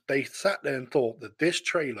mind, they sat there and thought that this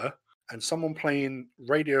trailer and someone playing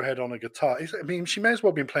Radiohead on a guitar, I mean, she may as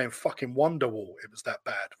well have been playing fucking Wonderwall. It was that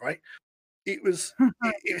bad, right? It was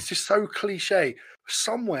just so cliche.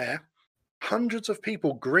 Somewhere, hundreds of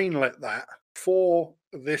people greenlit that for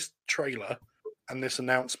this trailer and this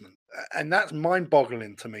announcement. And that's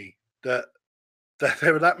mind-boggling to me that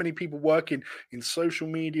there are that many people working in social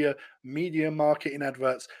media, media marketing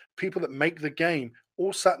adverts, people that make the game,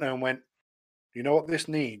 all sat there and went, you know what this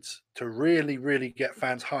needs to really, really get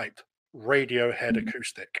fans hyped? Radiohead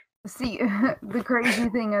acoustic. See, the crazy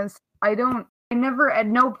thing is, I never, at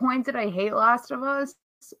no point did I hate Last of Us.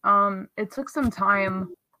 It took some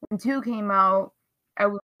time. When 2 came out, I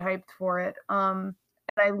was hyped for it. And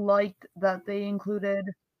I liked that they included,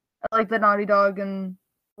 I like the Naughty Dog and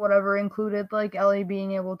whatever included like Ellie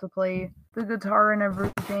being able to play the guitar and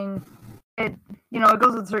everything. It, you know, it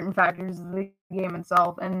goes with certain factors of the game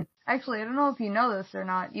itself. And actually, I don't know if you know this or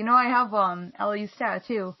not. You know, I have Ellie's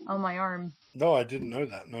tattoo on my arm. No, I didn't know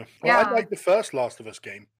that. No. Well, Yeah. I like the first Last of Us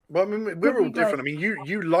game. Well, I mean, we're all different. I mean,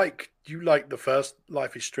 you like the first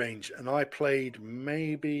Life is Strange, and I played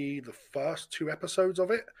maybe the first 2 episodes of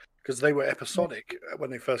it because they were episodic when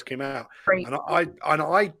they first came out. Right. And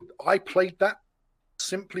I played that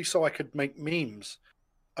simply so I could make memes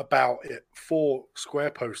about it for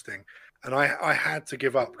Square posting, and I had to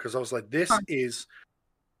give up because I was like, this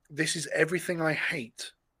is everything I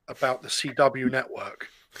hate about the CW network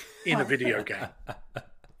in a video game.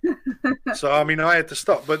 So I mean, I had to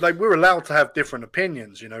stop, but like we're allowed to have different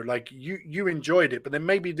opinions, you know. Like you enjoyed it, but then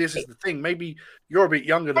maybe this is the thing. Maybe you're a bit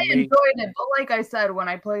younger than me. I enjoyed it, but like I said, when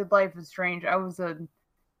I played Life is Strange, I was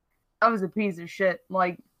a piece of shit.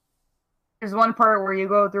 Like, there's one part where you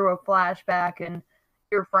go through a flashback and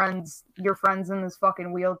your friends in this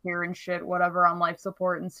fucking wheelchair and shit, whatever, on life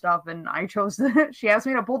support and stuff, and I chose she asked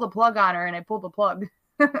me to pull the plug on her, and I pulled the plug.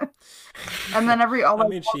 And then when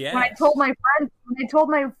I told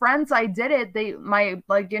my friends I did it,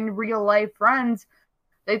 in real life friends,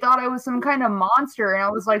 they thought I was some kind of monster, and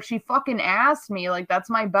I was like, she fucking asked me, like, that's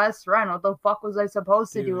my best friend. What the fuck was I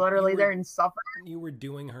supposed to do? Literally there and suffer? You were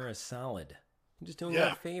doing her a solid. I'm just doing her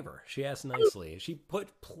a favor. She asked nicely. She put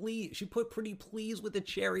pretty please with the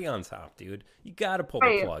cherry on top, dude. You gotta pull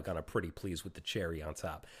the plug on a pretty please with the cherry on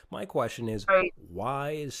top. My question is,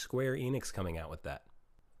 why is Square Enix coming out with that?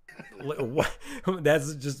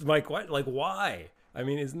 That's just my question. Like, why? I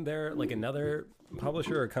mean, isn't there like another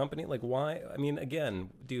publisher or company? Like, why? I mean, again,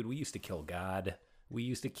 dude, we used to kill God.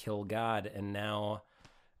 And now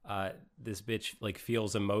this bitch like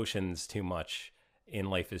feels emotions too much in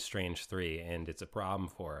Life is Strange 3, and it's a problem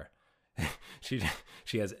for her.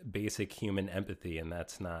 she has basic human empathy, and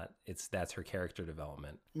that's her character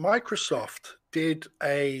development. Microsoft did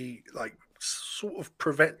a like sort of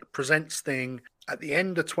presents thing at the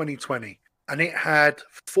end of 2020, and it had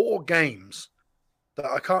 4 games that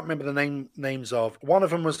I can't remember the names of. One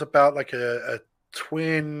of them was about like a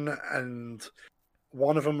twin, and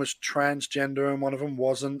one of them was transgender and one of them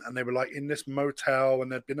wasn't, and they were like in this motel and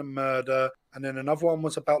there'd been a murder, and then another one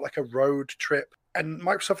was about like a road trip. And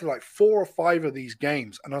Microsoft had like 4 or 5 of these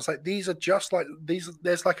games, and I was like, these are just like these.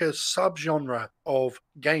 There's like a subgenre of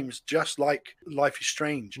games just like Life is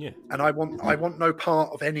Strange, and I want no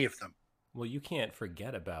part of any of them. Well, you can't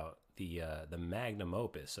forget about the magnum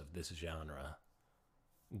opus of this genre,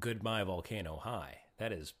 Goodbye Volcano High.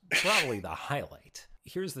 That is probably the highlight.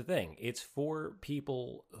 Here's the thing. It's for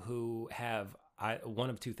people who have one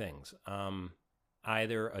of 2 things.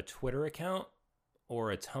 Either a Twitter account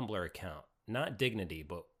or a Tumblr account. Not Dignity,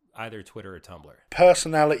 but either Twitter or Tumblr.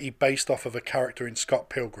 Personality based off of a character in Scott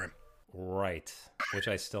Pilgrim. Right. Which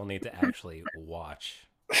I still need to actually watch.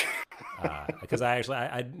 Because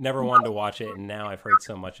I never wanted to watch it, and now I've heard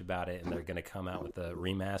so much about it, and they're going to come out with a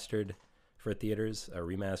remastered for theaters, a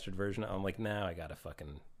remastered version. I'm like, now I gotta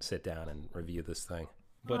fucking sit down and review this thing.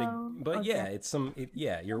 But okay.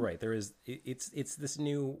 Yeah, you're right. It's this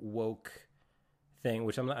new woke thing,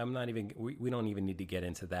 which I'm not even. We don't even need to get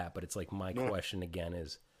into that. But it's like my question again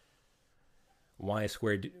is, why is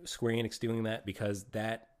Square Enix doing that? Because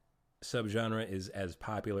that subgenre is as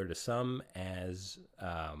popular to some as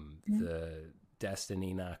the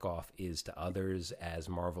Destiny knockoff is to others, as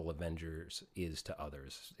Marvel Avengers is to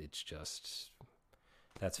others. It's just,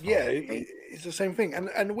 that's fine. Yeah, it's the same thing. And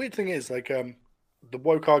the weird thing is, like, the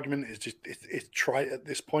woke argument is just it's trite at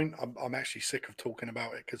this point. I'm actually sick of talking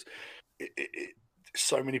about it because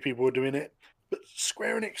so many people are doing it. But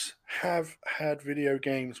Square Enix have had video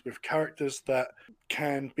games with characters that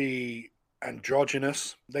can be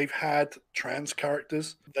androgynous. They've had trans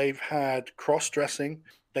characters. They've had cross-dressing.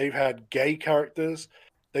 They've had gay characters.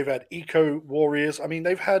 They've had eco-warriors. I mean,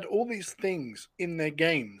 they've had all these things in their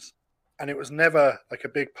games, and it was never like a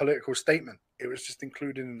big political statement. It was just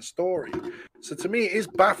included in the story. So to me, it is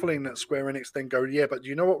baffling that Square Enix then go, yeah, but do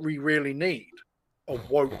you know what we really need? A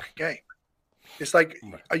woke game. It's like,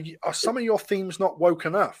 are some of your themes not woke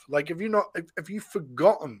enough? Like, have you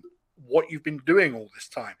forgotten what you've been doing all this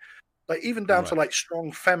time? Like, even down to like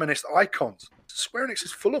strong feminist icons. Square Enix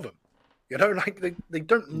is full of them. You know, like they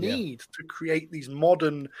don't need to create these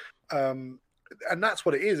modern, and that's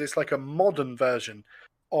what it is. It's like a modern version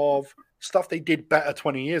of stuff they did better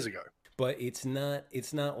 20 years ago. But it's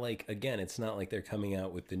not like, again, it's not like they're coming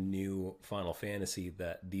out with the new Final Fantasy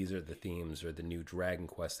that these are the themes, or the new Dragon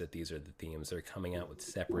Quest that these are the themes. They're coming out with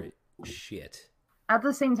separate shit. At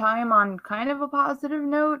the same time, on kind of a positive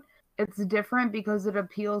note, it's different because it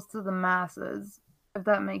appeals to the masses. If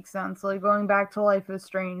that makes sense. Like, going back to Life is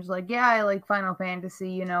Strange, like, yeah, I like Final Fantasy,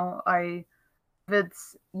 you know, if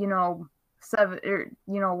it's, 7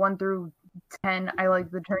 or 1 through 10, I like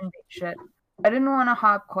the turn-based shit. I didn't want to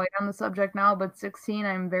hop quite on the subject now, but 16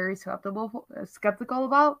 I'm very skeptical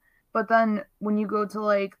about. But then when you go to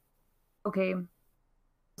like, okay,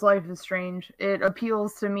 Life is Strange, it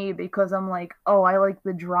appeals to me because I'm like, oh, I like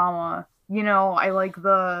the drama, I like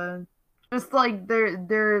just like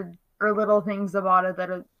there are little things about it that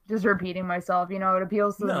are just repeating myself, it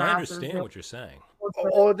appeals to the masses. I understand what you're saying.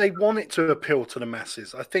 Or they want it to appeal to the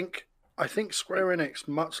masses. I think Square Enix,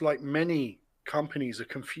 much like many companies, are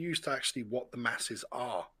confused to actually what the masses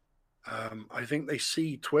are. I think they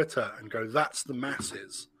see Twitter and go, that's the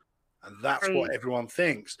masses, and that's what everyone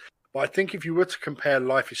thinks. But I think if you were to compare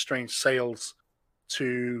Life is Strange sales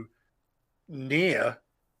to Nier,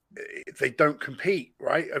 they don't compete,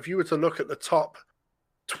 right? If you were to look at the top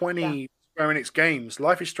 20 Square Enix games,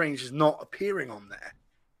 Life is Strange is not appearing on there.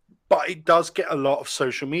 But it does get a lot of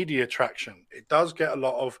social media traction. It does get a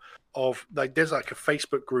lot of like, there's like a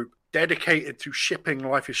Facebook group dedicated to shipping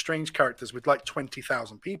Life is Strange characters with like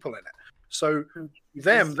 20,000 people in it. So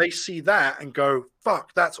they see that and go,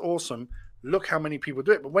 fuck, that's awesome. Look how many people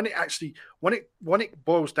do it. But when it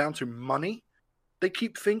boils down to money, they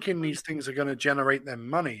keep thinking these things are going to generate them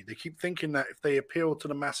money. They keep thinking that if they appeal to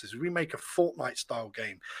the masses, if we make a Fortnite style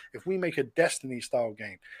game, if we make a Destiny style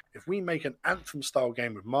game, if we make an Anthem style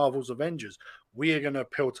game with Marvel's Avengers, we are going to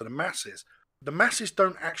appeal to the masses. The masses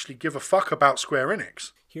don't actually give a fuck about Square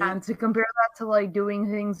Enix. And to compare that to like doing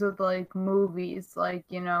things with like movies, like,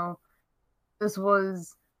 you know, this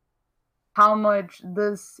was how much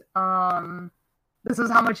this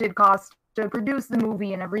is how much it cost to produce the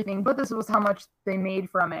movie and everything, but this was how much they made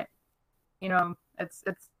from it. You know, it's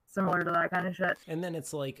similar to that kind of shit. And then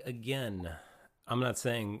it's like, again, I'm not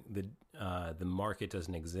saying the market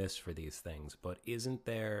doesn't exist for these things, but isn't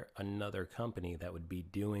there another company that would be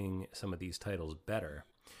doing some of these titles better?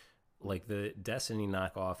 Like the Destiny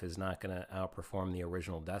knockoff is not going to outperform the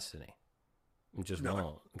original Destiny. It just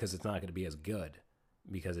won't, because it's not going to be as good,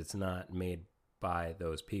 because it's not made by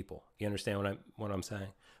those people. You understand what I'm saying?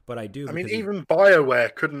 But I do. I mean, even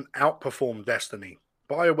BioWare couldn't outperform Destiny.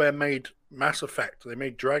 BioWare made Mass Effect. They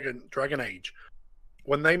made Dragon Age.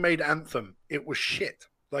 When they made Anthem, it was shit.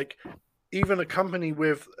 Like, even a company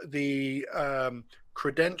with the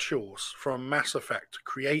credentials from Mass Effect to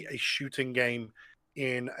create a shooting game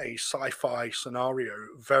in a sci-fi scenario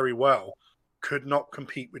very well could not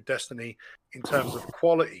compete with Destiny in terms of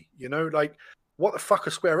quality. You know, like, what the fuck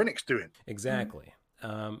are Square Enix doing? Exactly.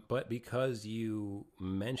 But because you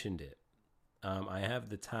mentioned it, I have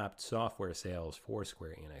the top software sales for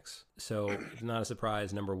Square Enix. So not a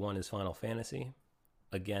surprise, number 1 is Final Fantasy.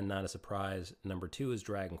 Again, not a surprise. Number 2 is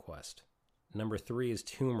Dragon Quest. Number 3 is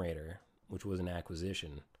Tomb Raider, which was an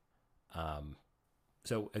acquisition.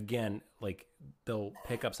 So again, like, they'll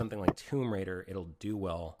pick up something like Tomb Raider, it'll do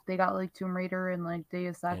well. They got like Tomb Raider and like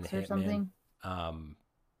Deus Ex or something.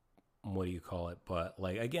 What do you call it? But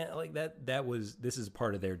like, again, like this is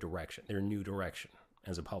part of their direction, their new direction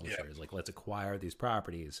as a publisher, is like, let's acquire these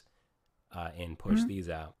properties and push these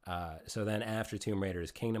out. So then after Tomb Raider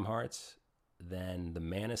is Kingdom Hearts, then the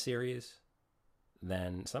Mana series,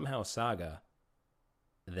 then somehow Saga,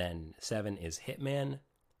 then 7 is Hitman,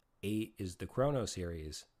 8 is the Chrono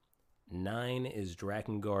series, 9 is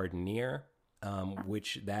Drakengard Nier,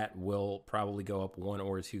 which that will probably go up 1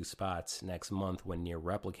 or 2 spots next month when Nier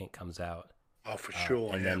Replicant comes out. Oh, for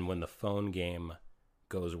sure. And then when the phone game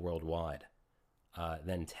goes worldwide.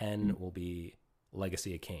 Then 10 will be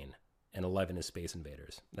Legacy of Kain, and 11 is Space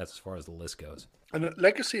Invaders. That's as far as the list goes. And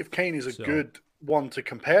Legacy of Kain is a good one to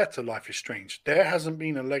compare to Life is Strange. There hasn't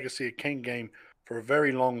been a Legacy of Kain game for a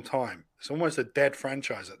very long time. It's almost a dead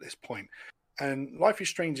franchise at this point. And Life is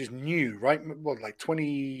Strange is new, right? What, like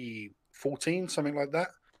 2014, something like that?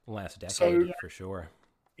 Last decade, for sure.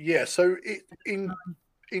 Yeah, so in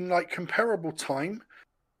like comparable time,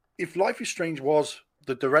 if Life is Strange was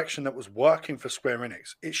the direction that was working for Square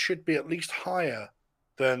Enix, it should be at least higher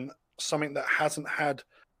than something that hasn't had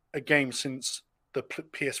a game since the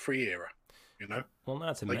PS3 era, you know? Well,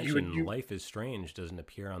 not to mention, Life is Strange doesn't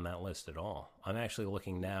appear on that list at all. I'm actually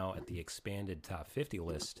looking now at the expanded top 50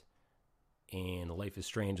 list, and Life is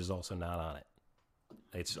Strange is also not on it.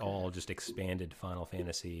 It's all just expanded Final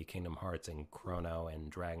Fantasy, Kingdom Hearts, and Chrono and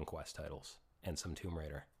Dragon Quest titles, and some Tomb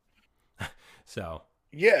Raider. So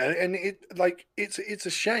yeah, and it's a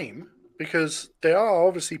shame, because they are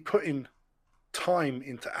obviously putting time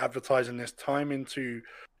into advertising this, time into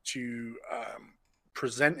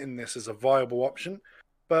presenting this as a viable option.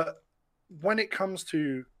 But when it comes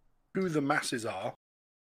to who the masses are,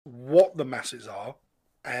 what the masses are,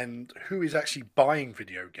 and who is actually buying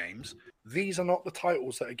video games, these are not the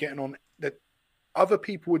titles that are getting on, that other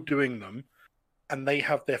people are doing them and they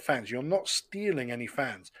have their fans. You're not stealing any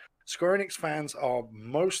fans. Square Enix fans are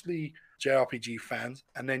mostly JRPG fans,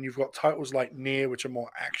 and then you've got titles like Nier, which are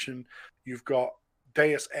more action. You've got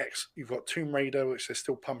Deus Ex, you've got Tomb Raider, which they're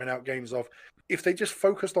still pumping out games of. If they just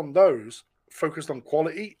focused on those, focused on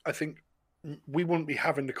quality, I think we wouldn't be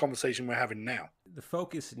having the conversation we're having now. The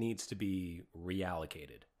focus needs to be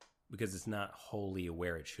reallocated, because it's not wholly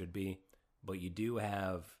where it should be. But you do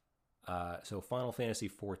have, so Final Fantasy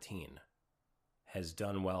XIV has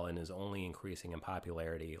done well and is only increasing in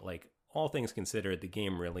popularity. Like, all things considered, the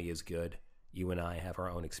game really is good. You and I have our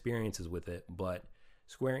own experiences with it, but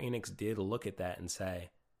Square Enix did look at that and say,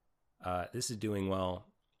 this is doing well.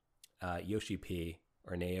 Yoshi P,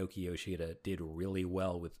 or Naoki Yoshida, did really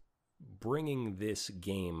well with bringing this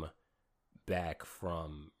game back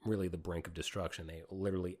from really the brink of destruction. They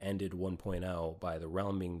literally ended 1.0 by the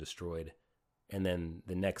realm being destroyed, and then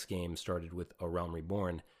the next game started with A Realm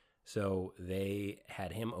Reborn. So they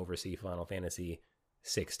had him oversee Final Fantasy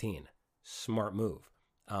 16. Smart move.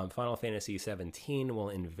 Final Fantasy 17 will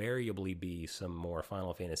invariably be some more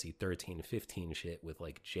Final Fantasy 13, 15 shit with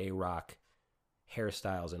like J-Rock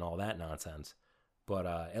hairstyles and all that nonsense. But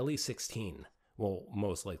at least 16 will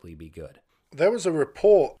most likely be good. There was a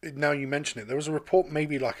report, now you mention it, there was a report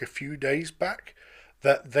maybe like a few days back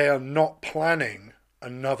that they are not planning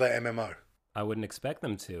another MMO. I wouldn't expect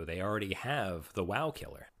them to. They already have the WoW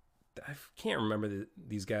killer. I can't remember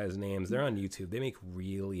these guys' names. They're on YouTube. They make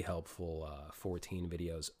really helpful 14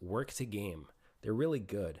 videos. Work to Game. They're really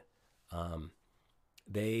good.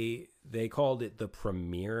 They called it the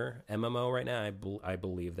premier MMO right now. I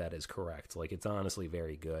believe that is correct. Like, it's honestly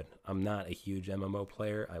very good. I'm not a huge MMO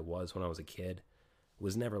player. I was when I was a kid.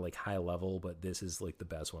 Was never like high level, but this is like the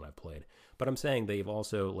best one I've played. But I'm saying they've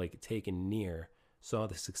also like taken Nier, saw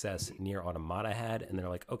the success Nier Automata had, and they're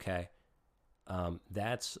like, okay,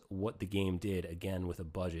 that's what the game did, again with a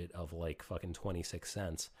budget of like fucking 26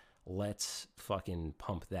 cents. Let's fucking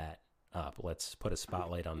pump that up. Let's put a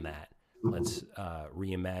spotlight on that. Let's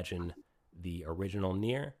reimagine the original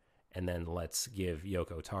Nier, and then let's give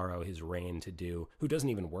Yoko Taro his reign to do, who doesn't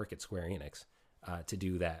even work at Square Enix, to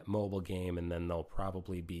do that mobile game, and then they'll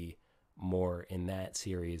probably be more in that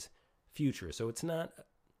series future. So it's not,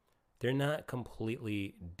 they're not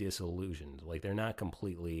completely disillusioned. Like, they've not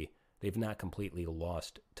completely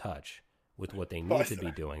lost touch with what they need to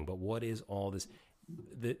be doing. But what is all this?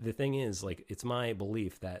 The thing is, like, it's my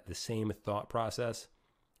belief that the same thought process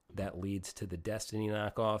that leads to the Destiny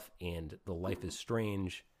knockoff and the Life is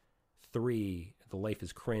Strange 3, the Life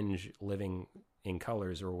is Cringe Living in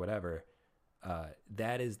Colors or whatever,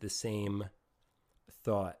 that is the same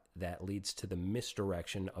thought that leads to the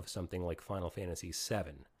misdirection of something like Final Fantasy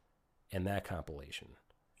VII and that compilation.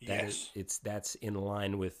 That's in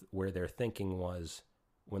line with where their thinking was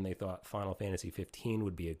when they thought Final Fantasy 15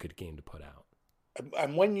 would be a good game to put out.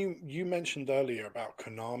 And when you mentioned earlier about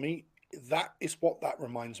Konami, that is what that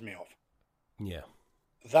reminds me of. Yeah.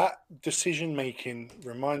 That decision making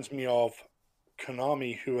reminds me of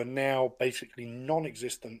Konami, who are now basically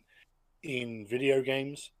non-existent in video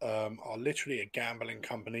games, are literally a gambling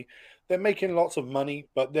company. They're making lots of money,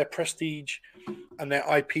 but their prestige and their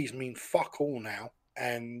IPs mean fuck all now.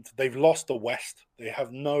 And they've lost the West. They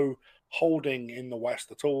have no holding in the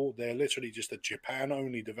West at all. They're literally just a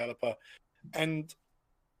Japan-only developer. And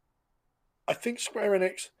I think Square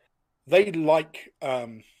Enix, they like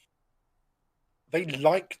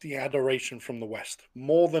the adoration from the West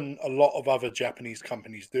more than a lot of other Japanese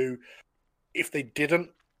companies do. If they didn't,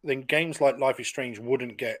 then games like Life is Strange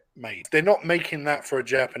wouldn't get made. They're not making that for a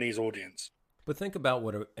Japanese audience. But think about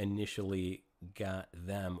what initially got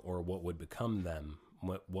them, or what would become them,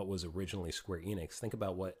 what was originally Square Enix. Think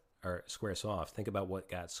about Squaresoft. Think about what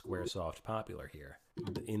got Squaresoft popular here.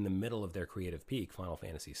 In the middle of their creative peak, Final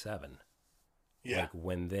Fantasy VII. Yeah. Like,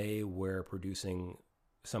 when they were producing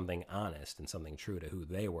something honest and something true to who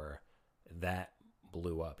they were, that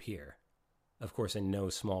blew up here. Of course, in no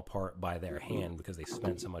small part by their hand, because they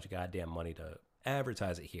spent so much goddamn money to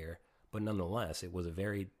advertise it here. But nonetheless, it was a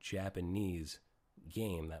very Japanese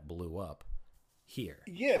game that blew up here.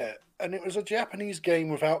 Yeah, and it was a Japanese game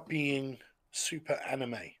without being super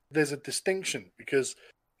anime. There's a distinction, because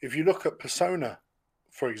if you look at Persona,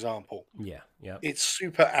 for example, it's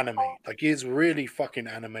super anime. Like, it's really fucking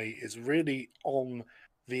anime. It's really on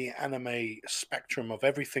the anime spectrum of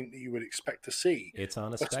everything that you would expect to see. It's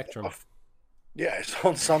on a spectrum. Yeah, it's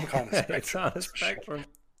on some kind of spectrum. It's on a spectrum. Sure.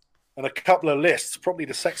 And a couple of lists, probably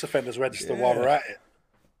the sex offenders register while we're at it.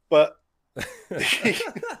 But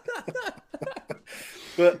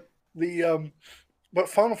but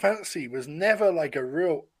Final Fantasy was never like a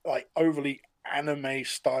real, like, overly anime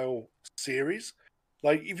style series.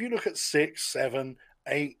 Like, if you look at 6, 7,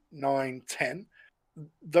 8, 9, 10,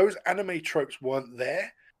 those anime tropes weren't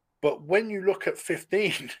there. But when you look at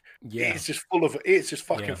 15, it's just full of, it's just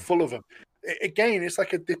fucking full of them. Again, it's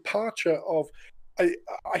like a departure of,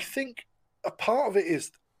 I think a part of it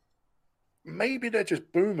is maybe they're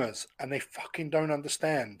just boomers and they fucking don't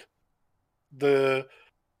understand the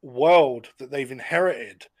world that they've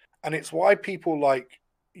inherited. And it's why people like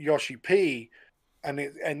Yoshi P and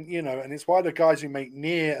it's why the guys who make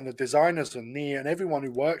Nier and the designers of Nier and everyone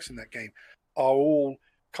who works in that game are all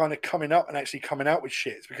kind of coming up and actually coming out with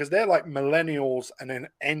shit, because they're like millennials and then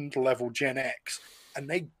end level Gen X, and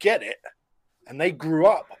they get it, and they grew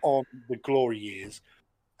up on the glory years,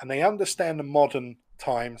 and they understand the modern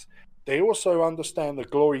times. They also understand the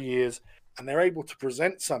glory years, and they're able to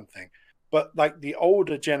present something. But like the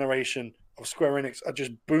older generation of Square Enix are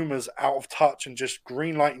just boomers out of touch and just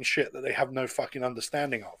greenlighting shit that they have no fucking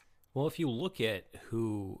understanding of. Well, if you look at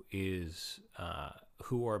who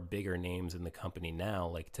are bigger names in the company now,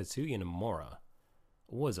 like Tetsuya Nomura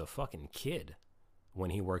was a fucking kid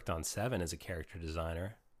when he worked on 7 as a character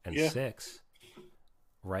designer and 6.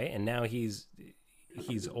 right? And now he's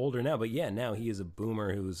older now, but yeah, now he is a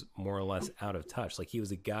boomer who's more or less out of touch. Like, he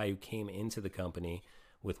was a guy who came into the company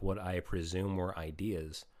with what I presume were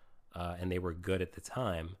ideas, and they were good at the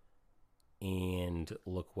time. And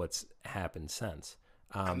look what's happened since.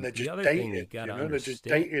 And they're The just other dated, thing you gotta they're just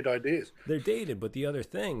understand, dated ideas. they're dated, but the other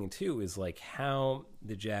thing too is like how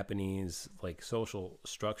the Japanese like social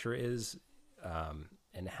structure is,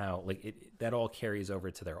 and how like that all carries over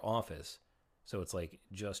to their office. So it's like,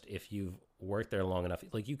 just if you've worked there long enough,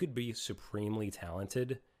 like you could be supremely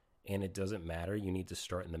talented, and it doesn't matter. You need to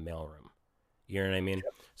start in the mailroom. You know what I mean?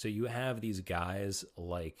 Yep. So you have these guys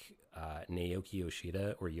like Naoki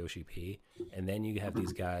Yoshida or Yoshi P, and then you have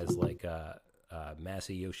these guys like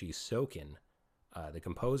Masayoshi Soken, the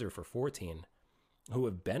composer for 14, who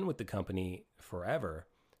have been with the company forever,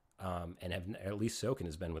 and have, at least Soken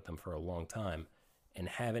has been with them for a long time, and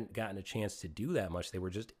haven't gotten a chance to do that much. They were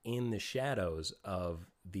just in the shadows of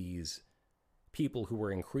these people who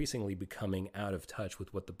were increasingly becoming out of touch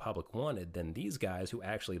with what the public wanted. Then these guys who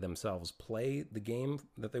actually themselves play the game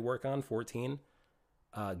that they work on, 14,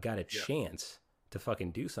 got a chance to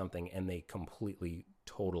fucking do something, and they completely,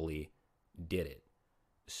 totally did it.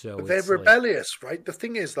 So But they're it's like, rebellious, right? The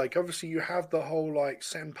thing is, like, obviously you have the whole like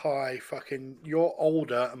senpai fucking, you're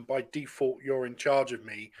older and by default you're in charge of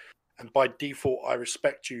me, and by default I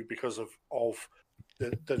respect you because of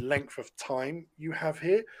the length of time you have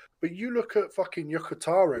here. But you look at fucking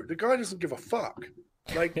Yokotaro, the guy doesn't give a fuck.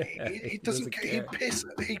 Like he doesn't care.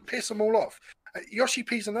 he piss them all off. Yoshi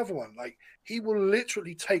P's another one. Like, he will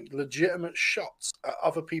literally take legitimate shots at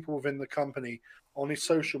other people within the company on his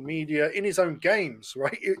social media, in his own games,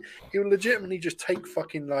 right? He'll legitimately just take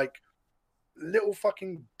fucking like little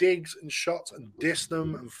fucking digs and shots and diss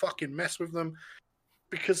them and fucking mess with them.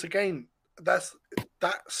 Because again, that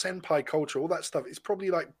senpai culture, all that stuff, is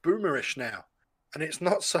probably like boomerish now. And it's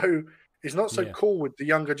not so Yeah. cool with the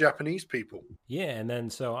younger Japanese people. Yeah, and then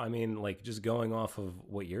so I mean, like, just going off of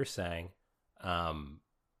what you're saying,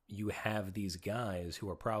 you have these guys who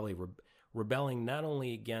are probably rebelling not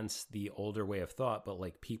only against the older way of thought, but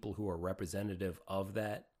like people who are representative of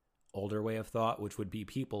that older way of thought, which would be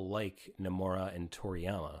people like Nomura and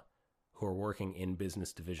Toriyama, who are working in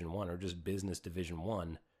Business Division 1 or just Business Division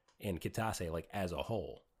 1 and Kitase, like, as a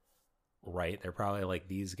whole, right? They're probably like,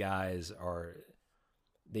 these guys are,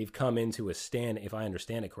 they've come into a stand, if I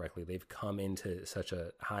understand it correctly, they've come into such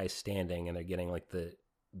a high standing, and they're getting like the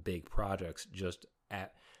big projects just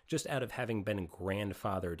out of having been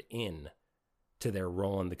grandfathered in to their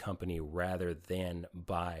role in the company rather than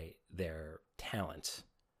by their talent,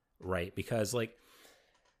 right? Because like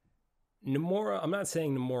Nomura, I'm not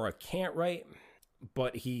saying Nomura can't write,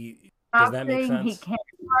 but does that make sense? He can't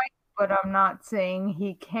write, but I'm not saying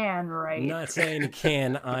he can write. I'm not saying he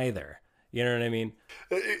can either. You know what I mean?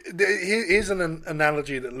 Here's an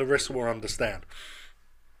analogy that Larissa will understand.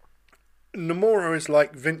 Nomura is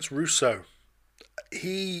like Vince Russo.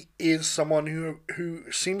 He is someone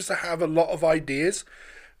who seems to have a lot of ideas,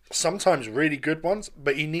 sometimes really good ones,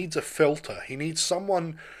 but he needs a filter. He needs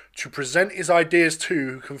someone to present his ideas to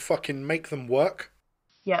who can fucking make them work.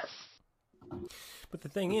 Yes. But the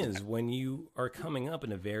thing is, when you are coming up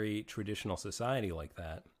in a very traditional society like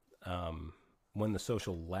that, when the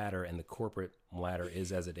social ladder and the corporate ladder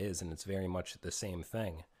is as it is, and it's very much the same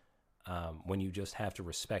thing, when you just have to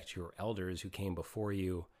respect your elders who came before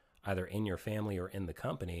you, either in your family or in the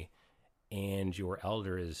company, and your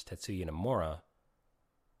elder is Tetsuya Nomura,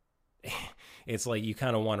 it's like you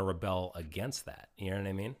kind of want to rebel against that. You know what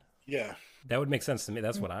I mean? Yeah. That would make sense to me.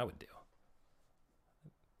 That's what I would do.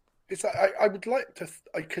 It's like, I would like to,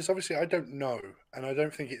 because obviously I don't know, and I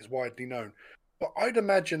don't think it's widely known, but I'd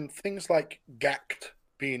imagine things like GACT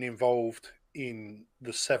being involved in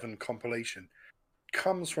the 7 compilation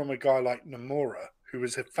comes from a guy like Nomura, who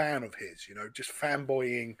is a fan of his, you know, just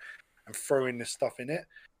fanboying and throwing this stuff in it.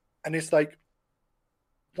 And it's like,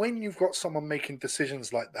 when you've got someone making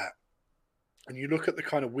decisions like that, and you look at the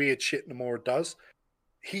kind of weird shit Nomura does,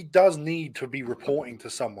 he does need to be reporting to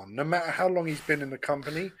someone. No matter how long he's been in the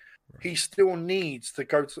company, he still needs to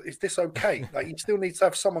go to, is this okay? Like, he still needs to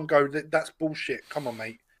have someone go, that's bullshit. Come on,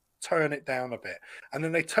 mate. Turn it down a bit. And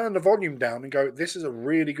then they turn the volume down and go, this is a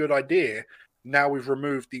really good idea. Now we've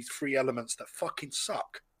removed these 3 elements that fucking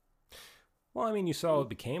suck. Well, I mean, you saw what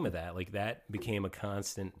became of that. Like, that became a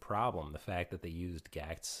constant problem. The fact that they used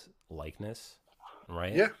GACT's likeness,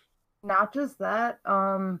 right? Yeah. Not just that.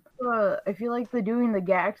 I feel like the doing the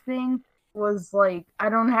GACT thing was like, I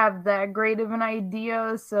don't have that great of an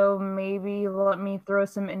idea, so maybe let me throw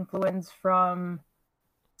some influence from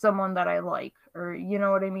someone that I like, or you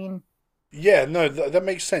know what I mean? Yeah, no, that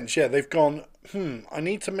makes sense. Yeah, they've gone, I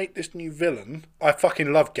need to make this new villain. I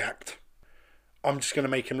fucking love Gact. I'm just going to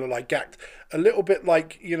make him look like Gact. A little bit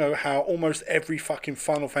like, you know, how almost every fucking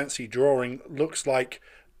Final Fantasy drawing looks like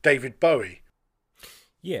David Bowie.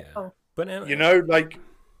 Yeah, Oh. but You know, like,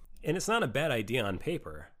 and it's not a bad idea on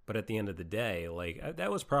paper, but at the end of the day, like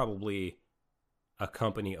that was probably a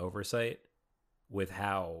company oversight with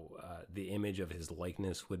how the image of his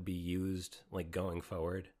likeness would be used, like going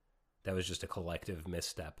forward. That was just a collective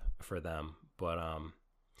misstep for them. But I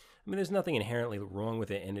mean, there's nothing inherently wrong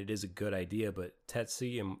with it, and it is a good idea. But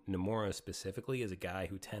Tetsuya Nomura specifically is a guy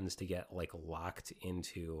who tends to get like locked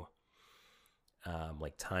into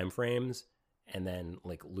like time frames and then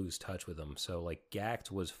like lose touch with them. So like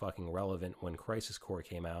Gact was fucking relevant when Crisis Core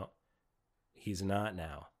came out. He's not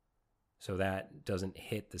now. So that doesn't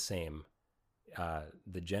hit the same.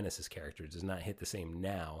 The Genesis character does not hit the same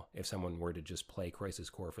now if someone were to just play Crisis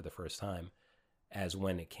Core for the first time as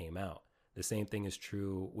when it came out. The same thing is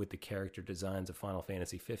true with the character designs of Final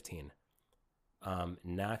Fantasy 15.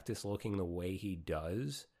 Noctis looking the way he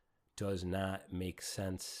does not make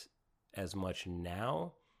sense as much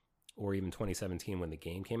now, or even 2017 when the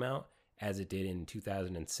game came out, as it did in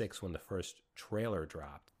 2006 when the first trailer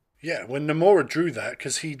dropped. yeah, when Nomura drew that,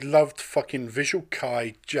 because he loved fucking Visual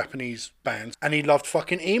Kai Japanese bands, and he loved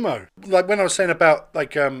fucking emo. Like when I was saying about,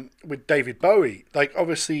 like, with David Bowie, like,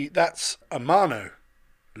 obviously that's Amano.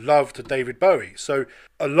 Loved David Bowie. So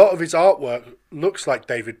a lot of his artwork looks like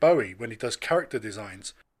David Bowie when he does character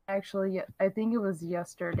designs. Actually, I think it was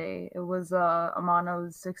yesterday. It was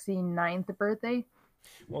Amano's 69th birthday.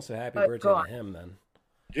 Well, so happy But birthday go to on. him then.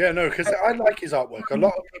 Yeah, no, because I like his artwork. A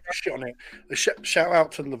lot of people shit on it. Shout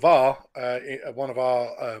out to Lavar, one of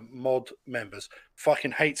our mod members.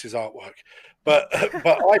 Fucking hates his artwork, but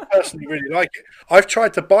but I personally really like it. I've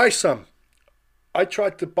tried to buy some. I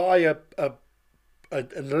tried to buy a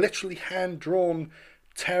literally hand drawn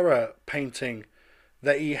Terror painting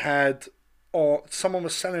that he had, or someone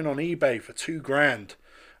was selling on eBay for $2,000,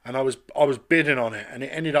 and I was bidding on it, and it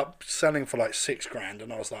ended up selling for like $6,000,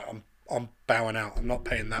 and I was like, I'm bowing out. I'm not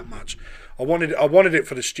paying that much. I wanted it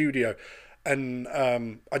for the studio, and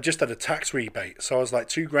I just had a tax rebate, so I was like,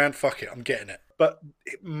 $2,000, fuck it, I'm getting it. But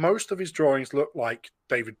most of his drawings look like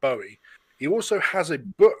David Bowie. He also has a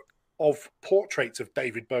book of portraits of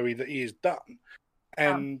David Bowie that he has done,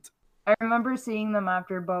 and I remember seeing them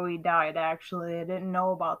after Bowie died, actually. I didn't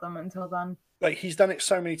know about them until then. like he's done it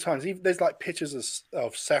so many times. Even, there's like pictures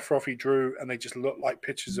of Sephiroth he drew, and they just look like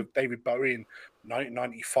pictures of David Bowie in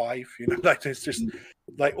 1995. You know, like there's just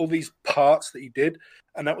like all these parts that he did,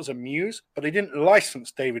 and that was a muse. But they didn't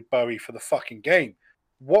license David Bowie for the fucking game.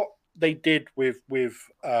 What they did with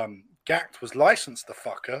Gact was license the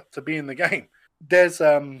fucker to be in the game. There's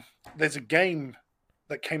a game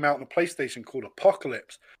that came out on the PlayStation called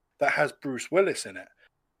Apocalypse that has Bruce Willis in it,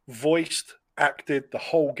 voiced, acted the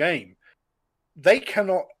whole game. They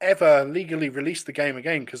cannot ever legally release the game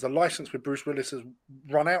again because the license with Bruce Willis has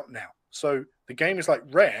run out now. So the game is like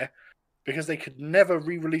rare because they could never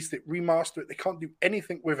re-release it, remaster it. They can't do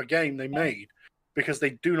anything with a game they made because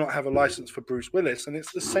they do not have a license for Bruce Willis. And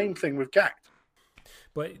it's the same thing with Gact.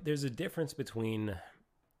 But there's a difference between,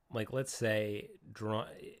 like, let's say,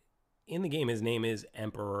 in the game, his name is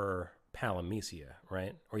Emperor Palamecia,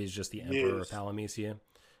 right? Or he's just the Emperor Yes. Palamecia.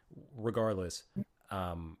 Regardless,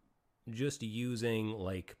 just using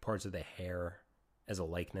like parts of the hair as a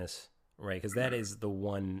likeness, right? Because that is the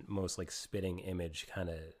one most like spitting image kind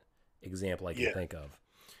of example I can think of.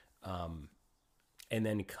 And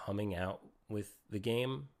then coming out with the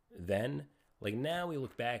game, then like now we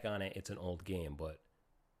look back on it, it's an old game, but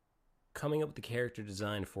coming up with the character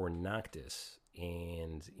design for Noctis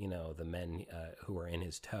and you know the men who are in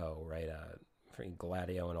his tow, right?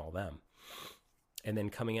 Gladio and all them, and then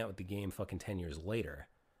coming out with the game fucking 10 years later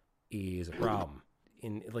is a problem.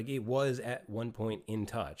 In like it was at one point in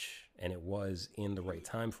touch and it was in the right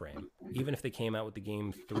time frame. Even if they came out with the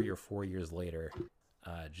game 3 or 4 years later,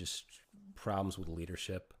 just problems with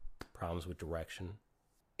leadership, problems with direction.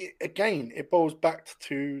 It boils back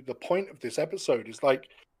to the point of this episode is like,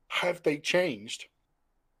 have they changed?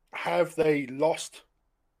 Have they lost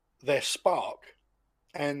their spark?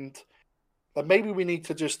 And like, maybe we need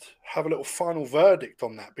to just have a little final verdict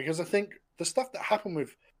on that, because I think the stuff that happened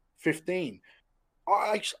with 15,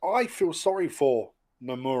 I feel sorry for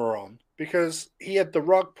Nomura on, because he had the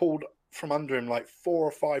rug pulled from under him like 4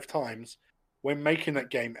 or 5 times when making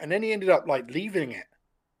that game, and then he ended up like leaving it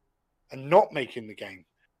and not making the game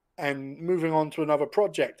and moving on to another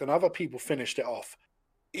project, and other people finished it off.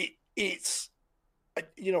 It's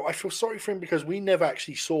I feel sorry for him because we never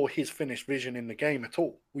actually saw his finished vision in the game at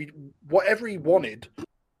all. Whatever he wanted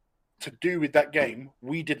to do with that game,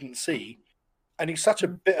 we didn't see. And he's such a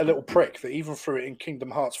bitter little prick that even threw it in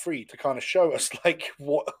Kingdom Hearts 3 to kind of show us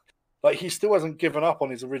he still hasn't given up on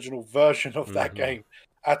his original version of that game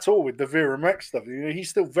at all with the Verum Rex stuff. He's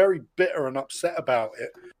still very bitter and upset about it.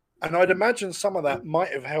 And I'd imagine some of that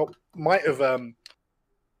might have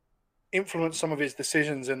influenced some of his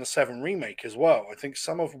decisions in the 7 remake as well. I think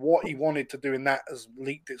some of what he wanted to do in that has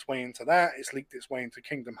leaked its way into that. It's leaked its way into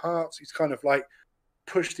Kingdom Hearts. He's kind of like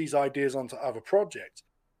pushed these ideas onto other projects.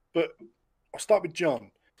 But I'll start with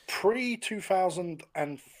John.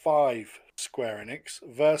 Pre-2005 Square Enix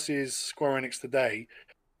versus Square Enix today,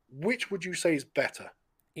 which would you say is better?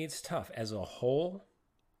 It's tough. As a whole,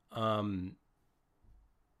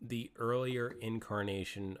 the earlier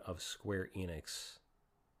incarnation of Square Enix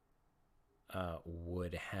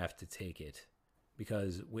would have to take it,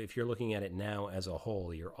 because if you're looking at it now as a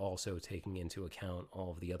whole, you're also taking into account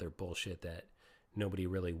all of the other bullshit that nobody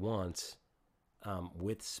really wants,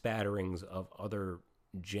 with spatterings of other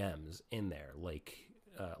gems in there, like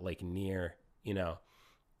Nier,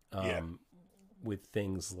 with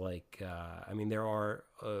things like there are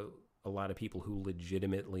a lot of people who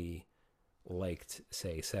legitimately liked,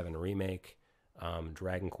 say, 7 remake.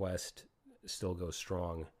 Dragon Quest still goes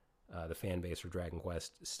strong. The fan base for Dragon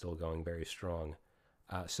Quest is still going very strong.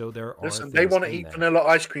 So there are. Listen, they want to eat vanilla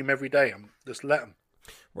ice cream every day. Just let them.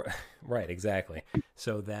 Right, exactly.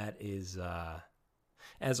 So that is,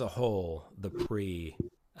 as a whole, the pre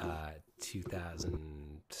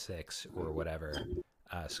 2006 or whatever,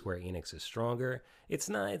 Square Enix is stronger. It's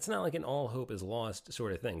not like an all hope is lost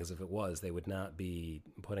sort of thing, because if it was, they would not be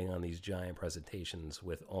putting on these giant presentations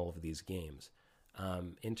with all of these games.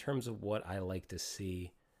 In terms of what I like to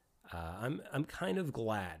see, I'm kind of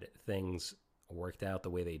glad things worked out the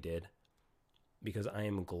way they did, because I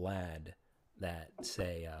am glad that,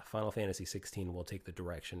 say, Final Fantasy 16 will take the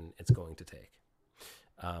direction it's going to take.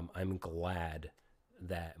 I'm glad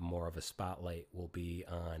that more of a spotlight will be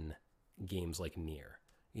on games like Nier.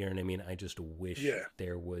 You know what I mean? I just wish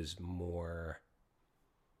there was more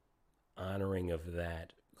honoring of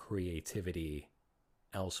that creativity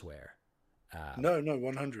elsewhere. No,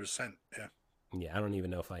 100%. Yeah. Yeah, I don't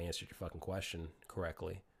even know if I answered your fucking question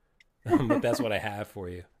correctly, but that's what I have for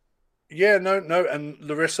you. Yeah, no, and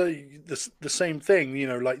Larissa, the same thing.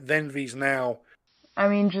 Like Venvi's now. I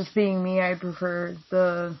mean, just being me, I prefer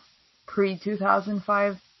the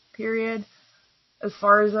pre-2005 period. As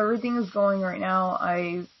far as everything is going right now,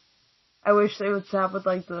 I wish they would stop with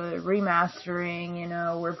like the remastering.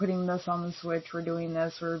 We're putting this on the Switch, we're doing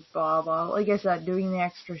this, or blah blah. Like I said, doing the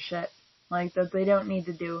extra shit like that they don't need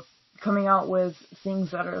to do. Coming out with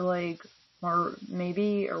things that are like more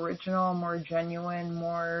maybe original, more genuine,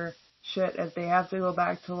 more shit. If they have to go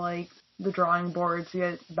back to like the drawing boards,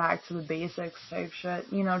 get back to the basics type shit,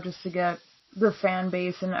 just to get the fan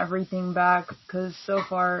base and everything back. Because so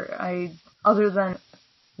far, other than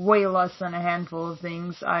way less than a handful of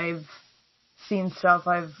things, I've seen stuff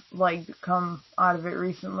I've liked come out of it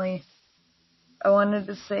recently. I wanted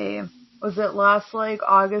to say, was it last like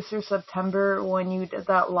August or September when you did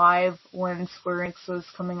that live when Square Enix was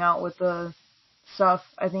coming out with the stuff?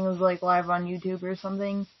 I think it was like live on YouTube or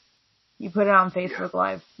something. You put it on Facebook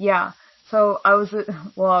Live. Yeah. So I was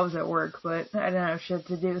at work, but I didn't have shit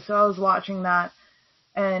to do. So I was watching that,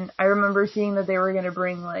 and I remember seeing that they were going to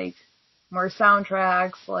bring like more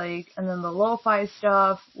soundtracks, and then the lo-fi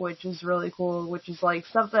stuff, which is really cool, which is like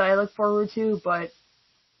stuff that I look forward to, but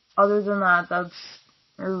other than that, that's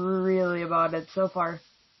really about it so far.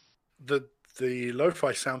 The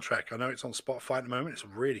lo-fi soundtrack, I know it's on Spotify at the moment. It's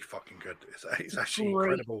really fucking good. It's actually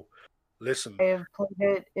incredible. Listen,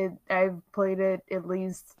 I've played it at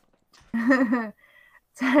least 10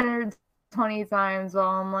 or 20 times while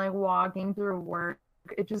I'm like walking through work.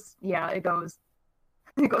 It just it goes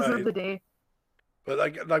with the day. But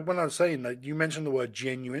like when I was saying that, you mentioned the word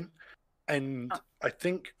genuine, and I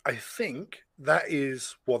think that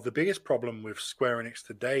is what the biggest problem with Square Enix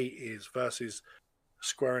today is versus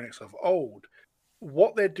Square Enix of old.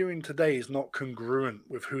 What they're doing today is not congruent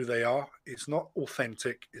with who they are. It's not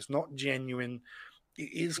authentic. It's not genuine.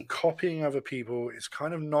 It is copying other people. It's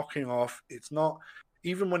kind of knocking off. It's not,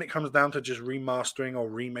 even when it comes down to just remastering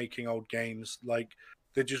or remaking old games, like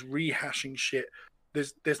they're just rehashing shit.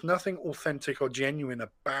 There's nothing authentic or genuine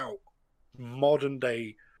about modern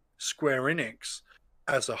day Square Enix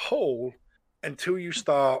as a whole until you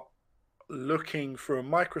start looking through a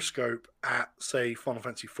microscope at, say, Final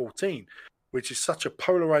Fantasy XIV, which is such a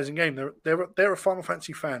polarizing game. There are Final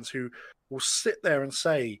Fantasy fans who will sit there and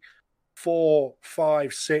say 4,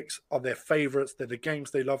 5, 6 are their favorites. They're the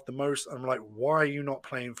games they love the most. I'm like, why are you not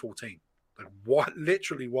playing 14? Like, what?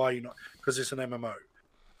 Literally, why are you not? Because it's an MMO.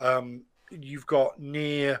 You've got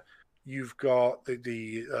Nier. You've got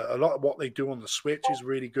a lot of what they do on the Switch is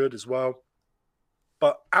really good as well.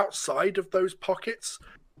 But outside of those pockets,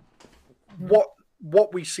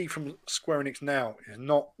 what we see from Square Enix now is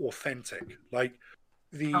not authentic. Like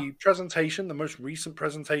the presentation, the most recent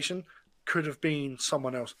presentation, could have been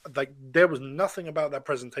someone else. Like there was nothing about that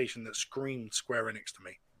presentation that screamed Square Enix to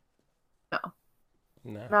me.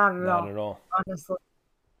 No, Not at all. honestly.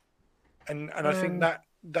 And I think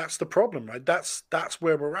that's the problem, right? That's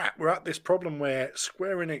where we're at. We're at this problem where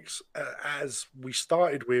Square Enix, as we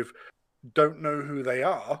started with, don't know who they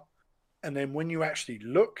are, and then when you actually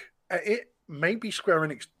look at it, maybe Square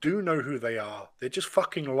Enix do know who they are. They're just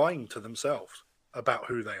fucking lying to themselves about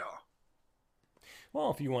who they are.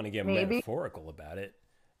 Well, if you want to get Maybe. metaphorical about it,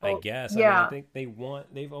 I guess. Yeah. I mean, I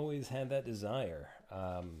think they've always had that desire.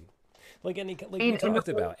 Like we talked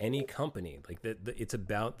about, any company, like it's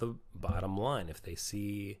about the bottom line. If they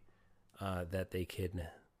see that they can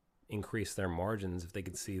increase their margins, if they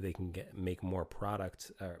could see they can make more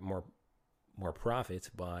product or more profit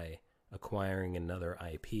by acquiring another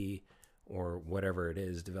IP or whatever it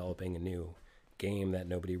is, developing a new game that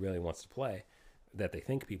nobody really wants to play, that they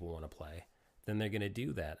think people want to play, then they're going to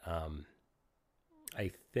do that.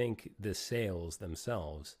 I think the sales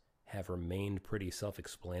themselves have remained pretty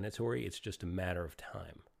self-explanatory. It's just a matter of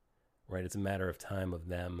time, right? It's a matter of time of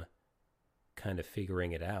them kind of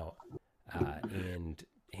figuring it out and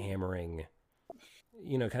hammering,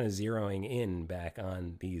 kind of zeroing in back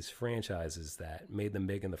on these franchises that made them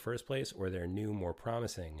big in the first place, or their new, more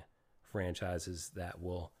promising franchises that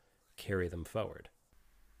will carry them forward.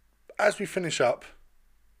 As we finish up,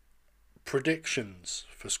 predictions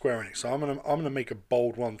for Square Enix. So I'm gonna make a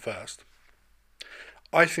bold one first.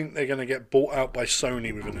 I think they're going to get bought out by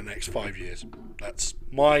Sony within the next 5 years. That's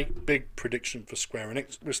my big prediction for Square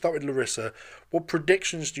Enix. We'll start with Larissa. What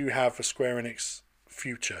predictions do you have for Square Enix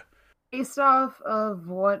future? Based off of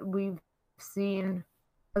what we've seen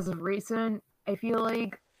as of recent, I feel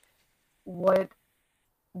like what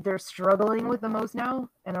they're struggling with the most now,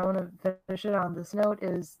 and I want to finish it on this note,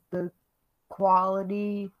 is the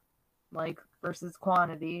quality, versus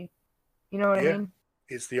quantity. You know what I mean?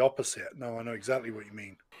 It's the opposite. No, I know exactly what you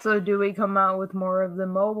mean. So do we come out with more of the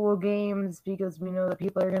mobile games because we know that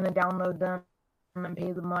people are going to download them and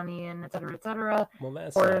pay the money and et cetera, Well,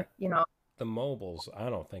 that's or the mobiles. I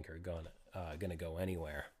don't think are gonna go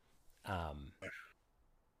anywhere.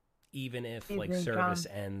 Even if service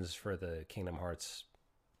ends for the Kingdom Hearts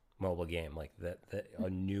mobile game, like that a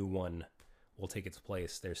new one will take its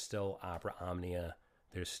place. There's still Opera Omnia.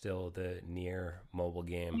 There's still the Nier mobile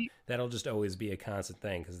game. That'll just always be a constant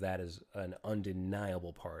thing because that is an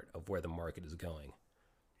undeniable part of where the market is going.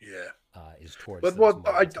 Yeah, is towards.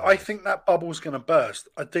 But I think that bubble's going to burst.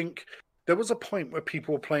 I think there was a point where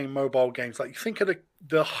people were playing mobile games. Like you think of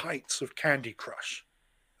the heights of Candy Crush,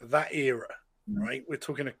 that era, right? We're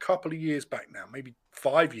talking a couple of years back now, maybe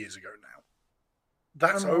 5 years ago now.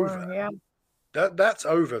 That's over. Yeah. That's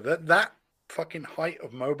over. That fucking height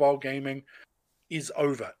of mobile gaming is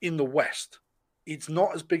over in the West. It's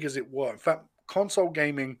not as big as it was. In fact, console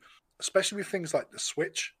gaming, especially with things like the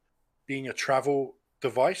Switch being a travel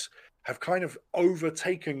device, have kind of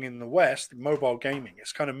overtaken in the West mobile gaming.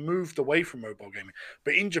 It's kind of moved away from mobile gaming.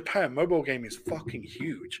 But in Japan, mobile gaming is fucking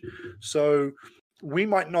huge. So we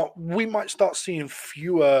might start seeing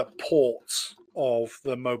fewer ports of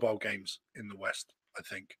the mobile games in the West, I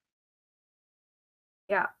think.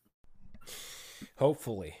 Yeah.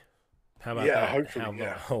 Hopefully. How about that? Hopefully,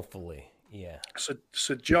 Hopefully, yeah. So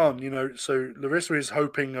John, so Larissa is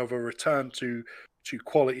hoping of a return to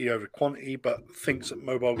quality over quantity, but thinks that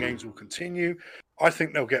mobile games will continue. I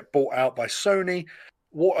think they'll get bought out by Sony.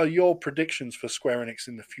 What are your predictions for Square Enix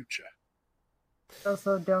in the future?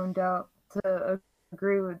 Also, don't doubt to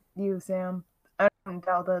agree with you, Sam. I don't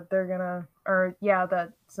doubt that they're gonna,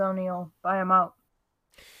 that Sony will buy them out.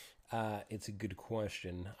 It's a good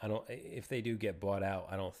question. If they do get bought out,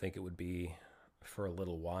 I don't think it would be for a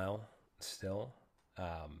little while still.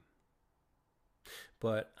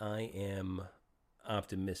 But I am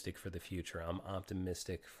optimistic for the future. I'm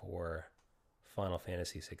optimistic for Final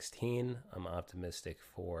Fantasy 16. I'm optimistic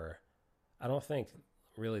I don't think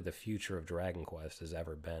really the future of Dragon Quest has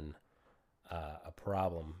ever been a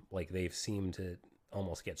problem. Like they've seemed to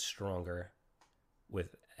almost get stronger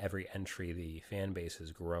with every entry. The fan base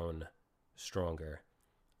has grown stronger.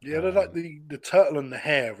 Yeah, they're like the turtle and the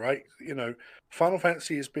hare, right? Final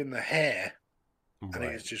Fantasy has been the hare and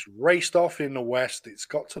Right. it's just raced off in the West. It's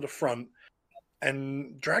got to the front,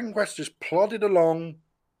 and Dragon Quest just plodded along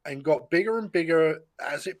and got bigger and bigger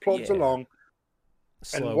as it plods Yeah. along. And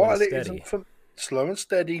Slow and while it steady. isn't slow and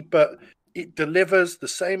steady, but it delivers the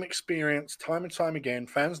same experience time and time again.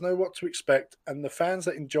 Fans know what to expect, and the fans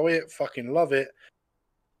that enjoy it fucking love it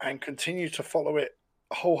and continue to follow it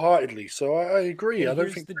wholeheartedly. So I agree. And I don't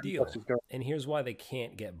here's think the Dragon deal. Quest is going. And here's why they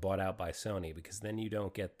can't get bought out by Sony, because then you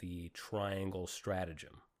don't get the triangle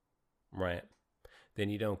stratagem, right? Then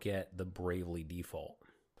you don't get the Bravely Default,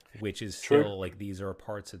 which is True. still like, these are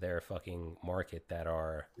parts of their fucking market that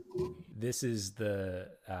are, this is the,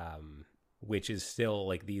 which is still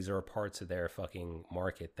like, these are parts of their fucking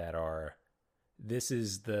market that are, this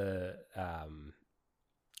is the,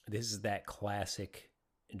 this is that classic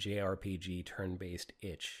JRPG turn-based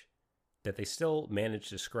itch that they still manage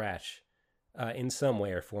to scratch in some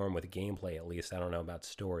way or form with gameplay, at least. I don't know about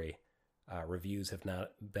story. Reviews have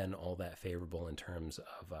not been all that favorable in terms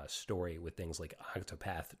of story with things like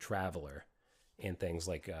Octopath Traveler and things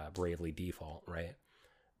like Bravely Default, right?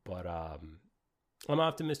 But I'm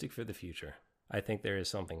optimistic for the future. I think there is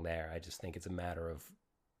something there. I just think it's a matter of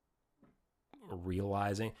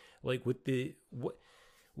realizing, like, with the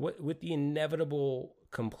with the inevitable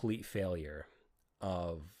complete failure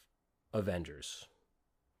of Avengers,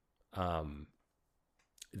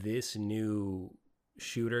 this new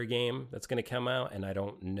shooter game that's going to come out, and I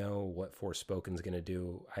don't know what Forspoken's going to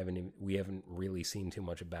do. We haven't really seen too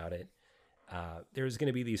much about it. There's going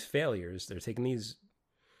to be these failures.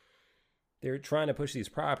 They're trying to push these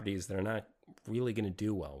properties that are not really going to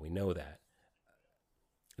do well. We know that.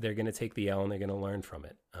 They're going to take the L and they're going to learn from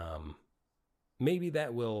it. Maybe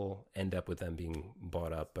that will end up with them being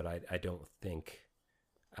bought up, but I don't think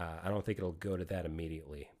it'll go to that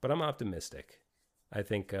immediately. But I'm optimistic. I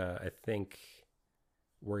think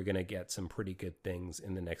we're gonna get some pretty good things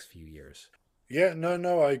in the next few years. Yeah,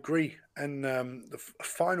 no, I agree. And the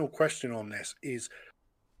final question on this is,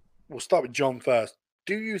 we'll start with John first.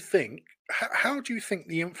 Do you think, how do you think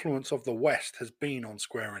the influence of the West has been on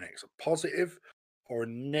Square Enix? A positive or a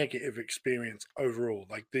negative experience overall?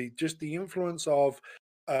 Like the influence of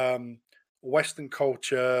Western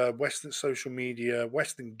culture, Western social media,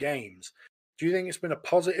 Western games. Do you think it's been a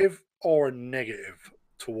positive or a negative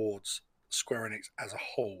towards Square Enix as a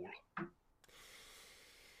whole?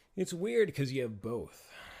 It's weird because you have both.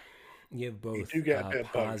 You do get a bit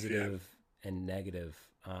of both, positive and negative.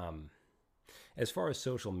 As far as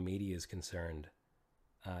social media is concerned,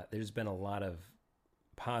 there's been a lot of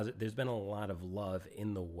there's been a lot of love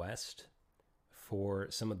in the West for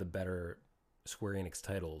some of the better Square Enix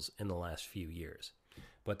titles in the last few years.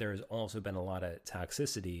 But there's also been a lot of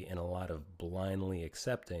toxicity and a lot of blindly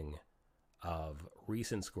accepting of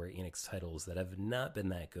recent Square Enix titles that have not been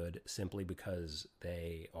that good simply because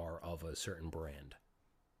they are of a certain brand.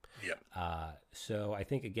 Yeah. So I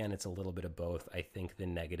think, again, it's a little bit of both. I think the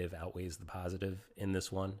negative outweighs the positive in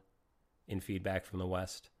this one, in feedback from the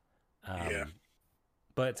West. Yeah.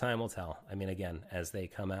 But time will tell. I mean, again, as they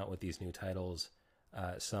come out with these new titles,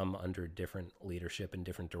 some under different leadership and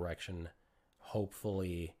different direction,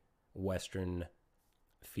 hopefully Western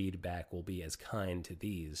feedback will be as kind to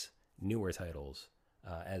these newer titles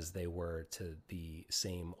as they were to the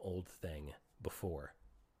same old thing before.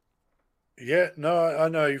 Yeah, no, I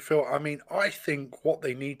know you feel. I mean, I think what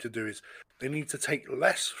they need to do is they need to take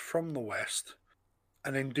less from the West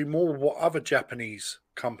and then do more what other Japanese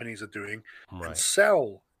companies are doing and Right.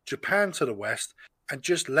 sell Japan to the West and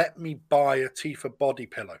just let me buy a Tifa body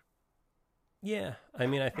pillow. Yeah, I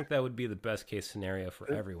mean, I think that would be the best case scenario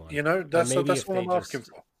for everyone. You know, Or that's maybe that's if what they I'm asking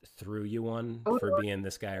just for. threw you one for being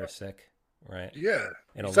this guy or sick, right? Yeah,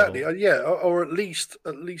 And exactly. a little, Yeah, or at least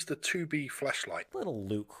a 2B flashlight. little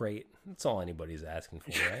loot crate. That's all anybody's asking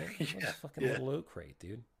for, right? Just a fucking little loot crate,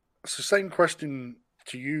 dude. It's the same question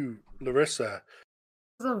to you, Larissa.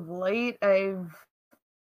 As of late, I've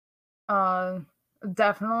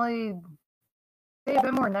definitely say a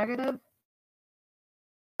bit more negative.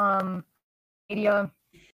 Media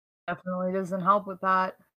definitely doesn't help with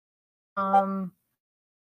that. And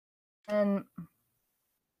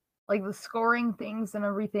like the scoring things and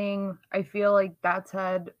everything, I feel like that's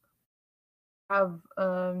have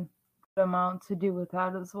a good amount to do with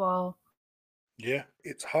that as well. Yeah,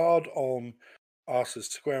 it's hard on us as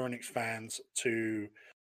Square Enix fans to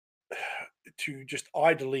just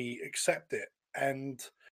idly accept it. And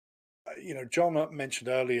you know, John mentioned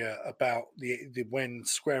earlier about the when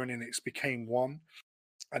Square Enix became one,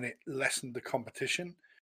 and it lessened the competition.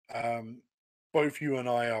 Both you and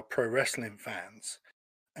I are pro wrestling fans,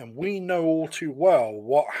 And we know all too well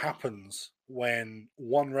what happens when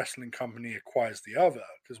one wrestling company acquires the other,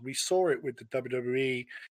 because we saw it with the WWE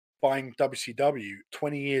buying WCW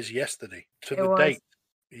 20 years yesterday to the date.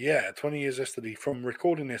 Yeah, 20 years yesterday. From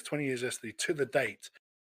recording this, 20 years yesterday to the date.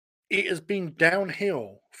 It has been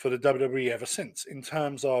downhill for the WWE ever since in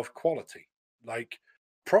terms of quality. Like,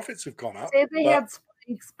 profits have gone up. Say they had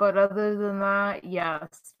spikes, but other than that,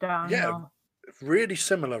 yes, downhill. Yeah, really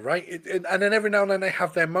similar, right? And then every now and then they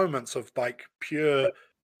have their moments of like pure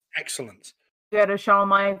excellence. You got a Shawn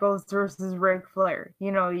Michaels versus Ric Flair.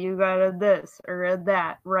 You know, you got a this or a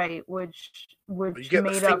that, right? Which You get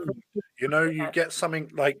made the up. theme, you know, you get something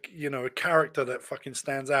like, you know, a character that fucking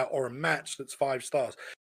stands out or a match that's 5 stars.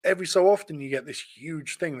 Every so often you get this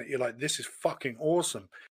huge thing that you're like, this is fucking awesome.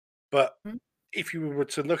 But if you were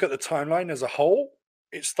to look at the timeline as a whole,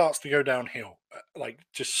 it starts to go downhill, like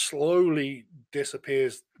just slowly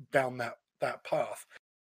disappears down that path.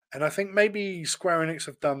 And I think maybe Square Enix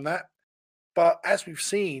have done that. But as we've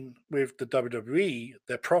seen with the WWE,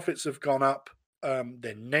 their profits have gone up.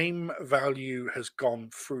 Their name value has gone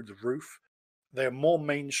through the roof. They're more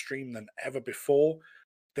mainstream than ever before.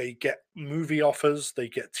 They get movie offers. They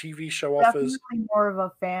get TV show offers. Definitely more of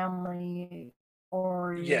a family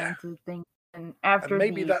oriented thing. And after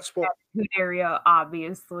maybe that's what Attitude Era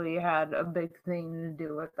obviously had a big thing to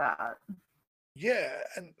do with that. Yeah,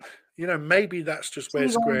 and you know, maybe that's just where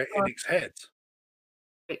Square Enix heads.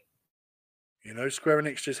 You know, Square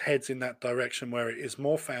Enix just heads in that direction where it is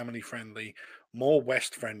more family friendly, more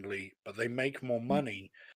West friendly, but they make more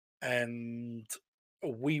money. And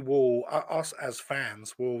us as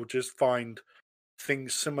fans, will just find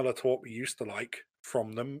things similar to what we used to like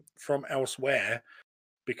from them from elsewhere,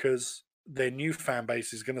 because their new fan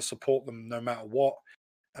base is going to support them no matter what.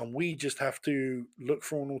 And we just have to look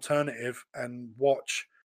for an alternative and watch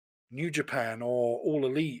New Japan or All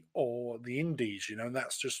Elite or the Indies, you know, and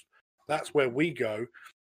that's where we go.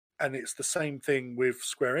 And it's the same thing with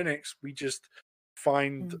Square Enix. We just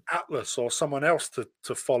find Atlas or someone else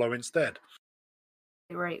to follow instead.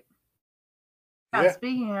 Right. Yeah.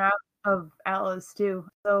 Speaking of Atlas too,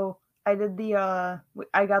 so I did I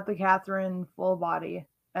got the Catherine full body,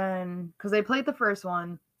 and because I played the first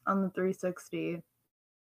one on the 360,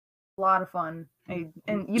 a lot of fun.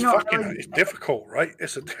 It's difficult, right?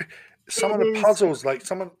 Some of the puzzles, like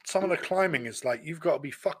some of the climbing is like you've got to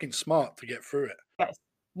be fucking smart to get through it. Yes.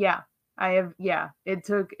 Yeah. I have. Yeah. It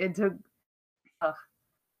took.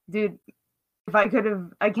 Dude, if I could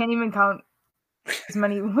have, I can't even count as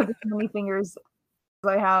many fingers as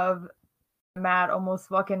I have. Matt almost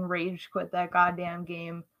fucking rage quit that goddamn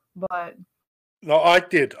game, but no, I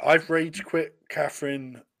did. I've rage quit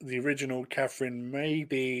Catherine, the original Catherine,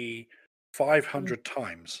 maybe 500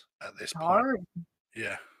 times at this point.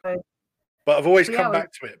 Yeah. But I've always come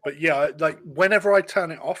back to it. But yeah, like whenever I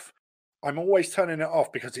turn it off, I'm always turning it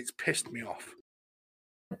off because it's pissed me off.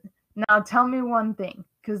 Now tell me one thing,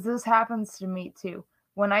 because this happens to me too.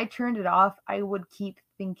 When I turned it off, I would keep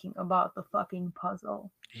thinking about the fucking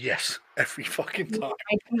puzzle. Yes, every fucking time.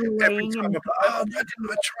 Every time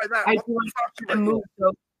I try that. I move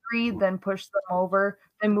those 3, then push them over,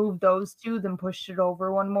 then move those 2, then push it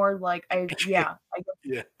over one more. Like I get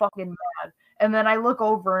fucking mad. And then I look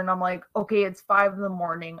over and I'm like, okay, it's 5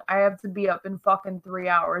 a.m. I have to be up in fucking 3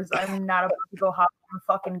 hours. I'm not about to go hop on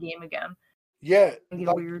the fucking game again. Yeah,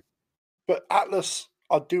 weird. But Atlas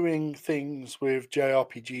are doing things with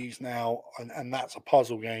JRPGs now, and that's a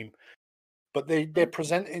puzzle game. But they're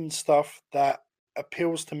presenting stuff that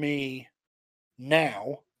appeals to me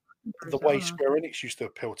now the way Square Enix used to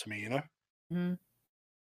appeal to me, you know? Mm-hmm.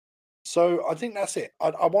 So I think that's it.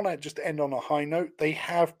 I want to just end on a high note. They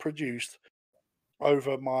have produced,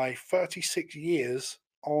 over my 36 years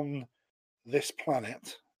on this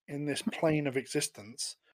planet, in this plane of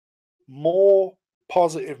existence, more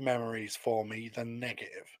positive memories for me than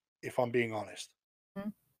negative, if I'm being honest. Mm-hmm.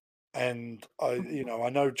 And I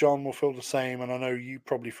know John will feel the same, and I know you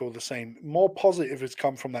probably feel the same. More positive has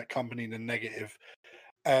come from that company than negative.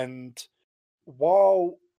 And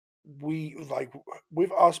while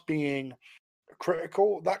with us being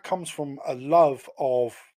critical, that comes from a love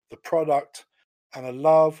of the product and a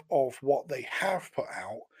love of what they have put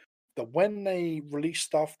out, that when they release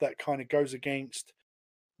stuff that kind of goes against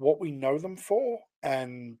what we know them for,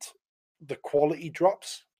 and the quality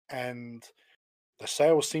drops and the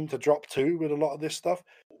sales seem to drop too with a lot of this stuff,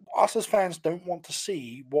 us as fans don't want to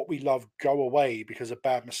see what we love go away because of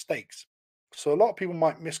bad mistakes. So a lot of people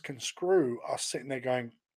might misconstrue us sitting there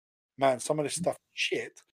going, man, some of this stuff is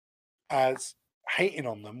shit, as hating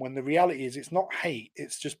on them, when the reality is it's not hate,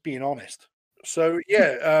 it's just being honest. So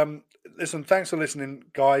yeah, listen, thanks for listening,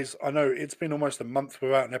 guys. I know it's been almost a month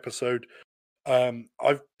without an episode.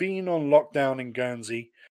 I've been on lockdown in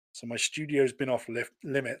Guernsey, so my studio's been off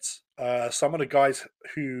limits. Some of the guys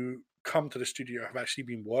who come to the studio have actually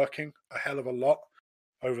been working a hell of a lot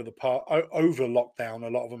over lockdown. A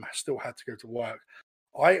lot of them still had to go to work.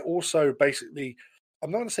 I also basically,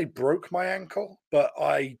 I'm not going to say broke my ankle, but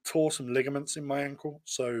I tore some ligaments in my ankle.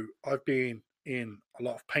 So I've been in a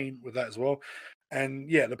lot of pain with that as well. And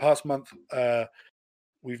yeah, the past month,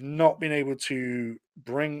 we've not been able to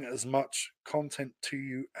bring as much content to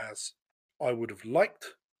you as I would have liked,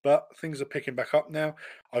 but things are picking back up now.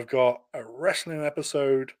 I've got a wrestling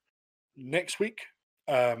episode next week.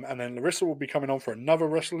 And then Larissa will be coming on for another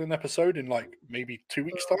wrestling episode in like maybe 2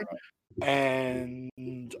 weeks' time.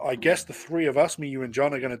 And I guess the three of us, me, you, and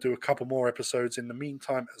John, are going to do a couple more episodes in the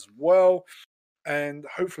meantime as well. And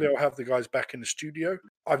hopefully I'll have the guys back in the studio.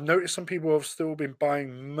 I've noticed some people have still been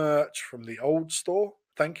buying merch from the old store.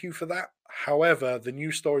 Thank you for that. However, the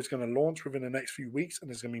new store is going to launch within the next few weeks, and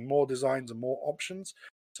there's going to be more designs and more options.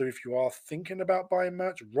 So if you are thinking about buying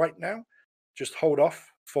merch right now, just hold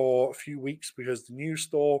off for a few weeks, because the new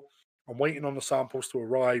store, I'm waiting on the samples to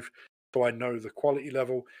arrive so I know the quality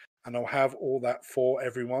level, and I'll have all that for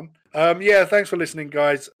everyone. Yeah, thanks for listening,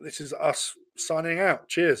 guys. This is us signing out.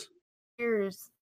 Cheers. Cheers.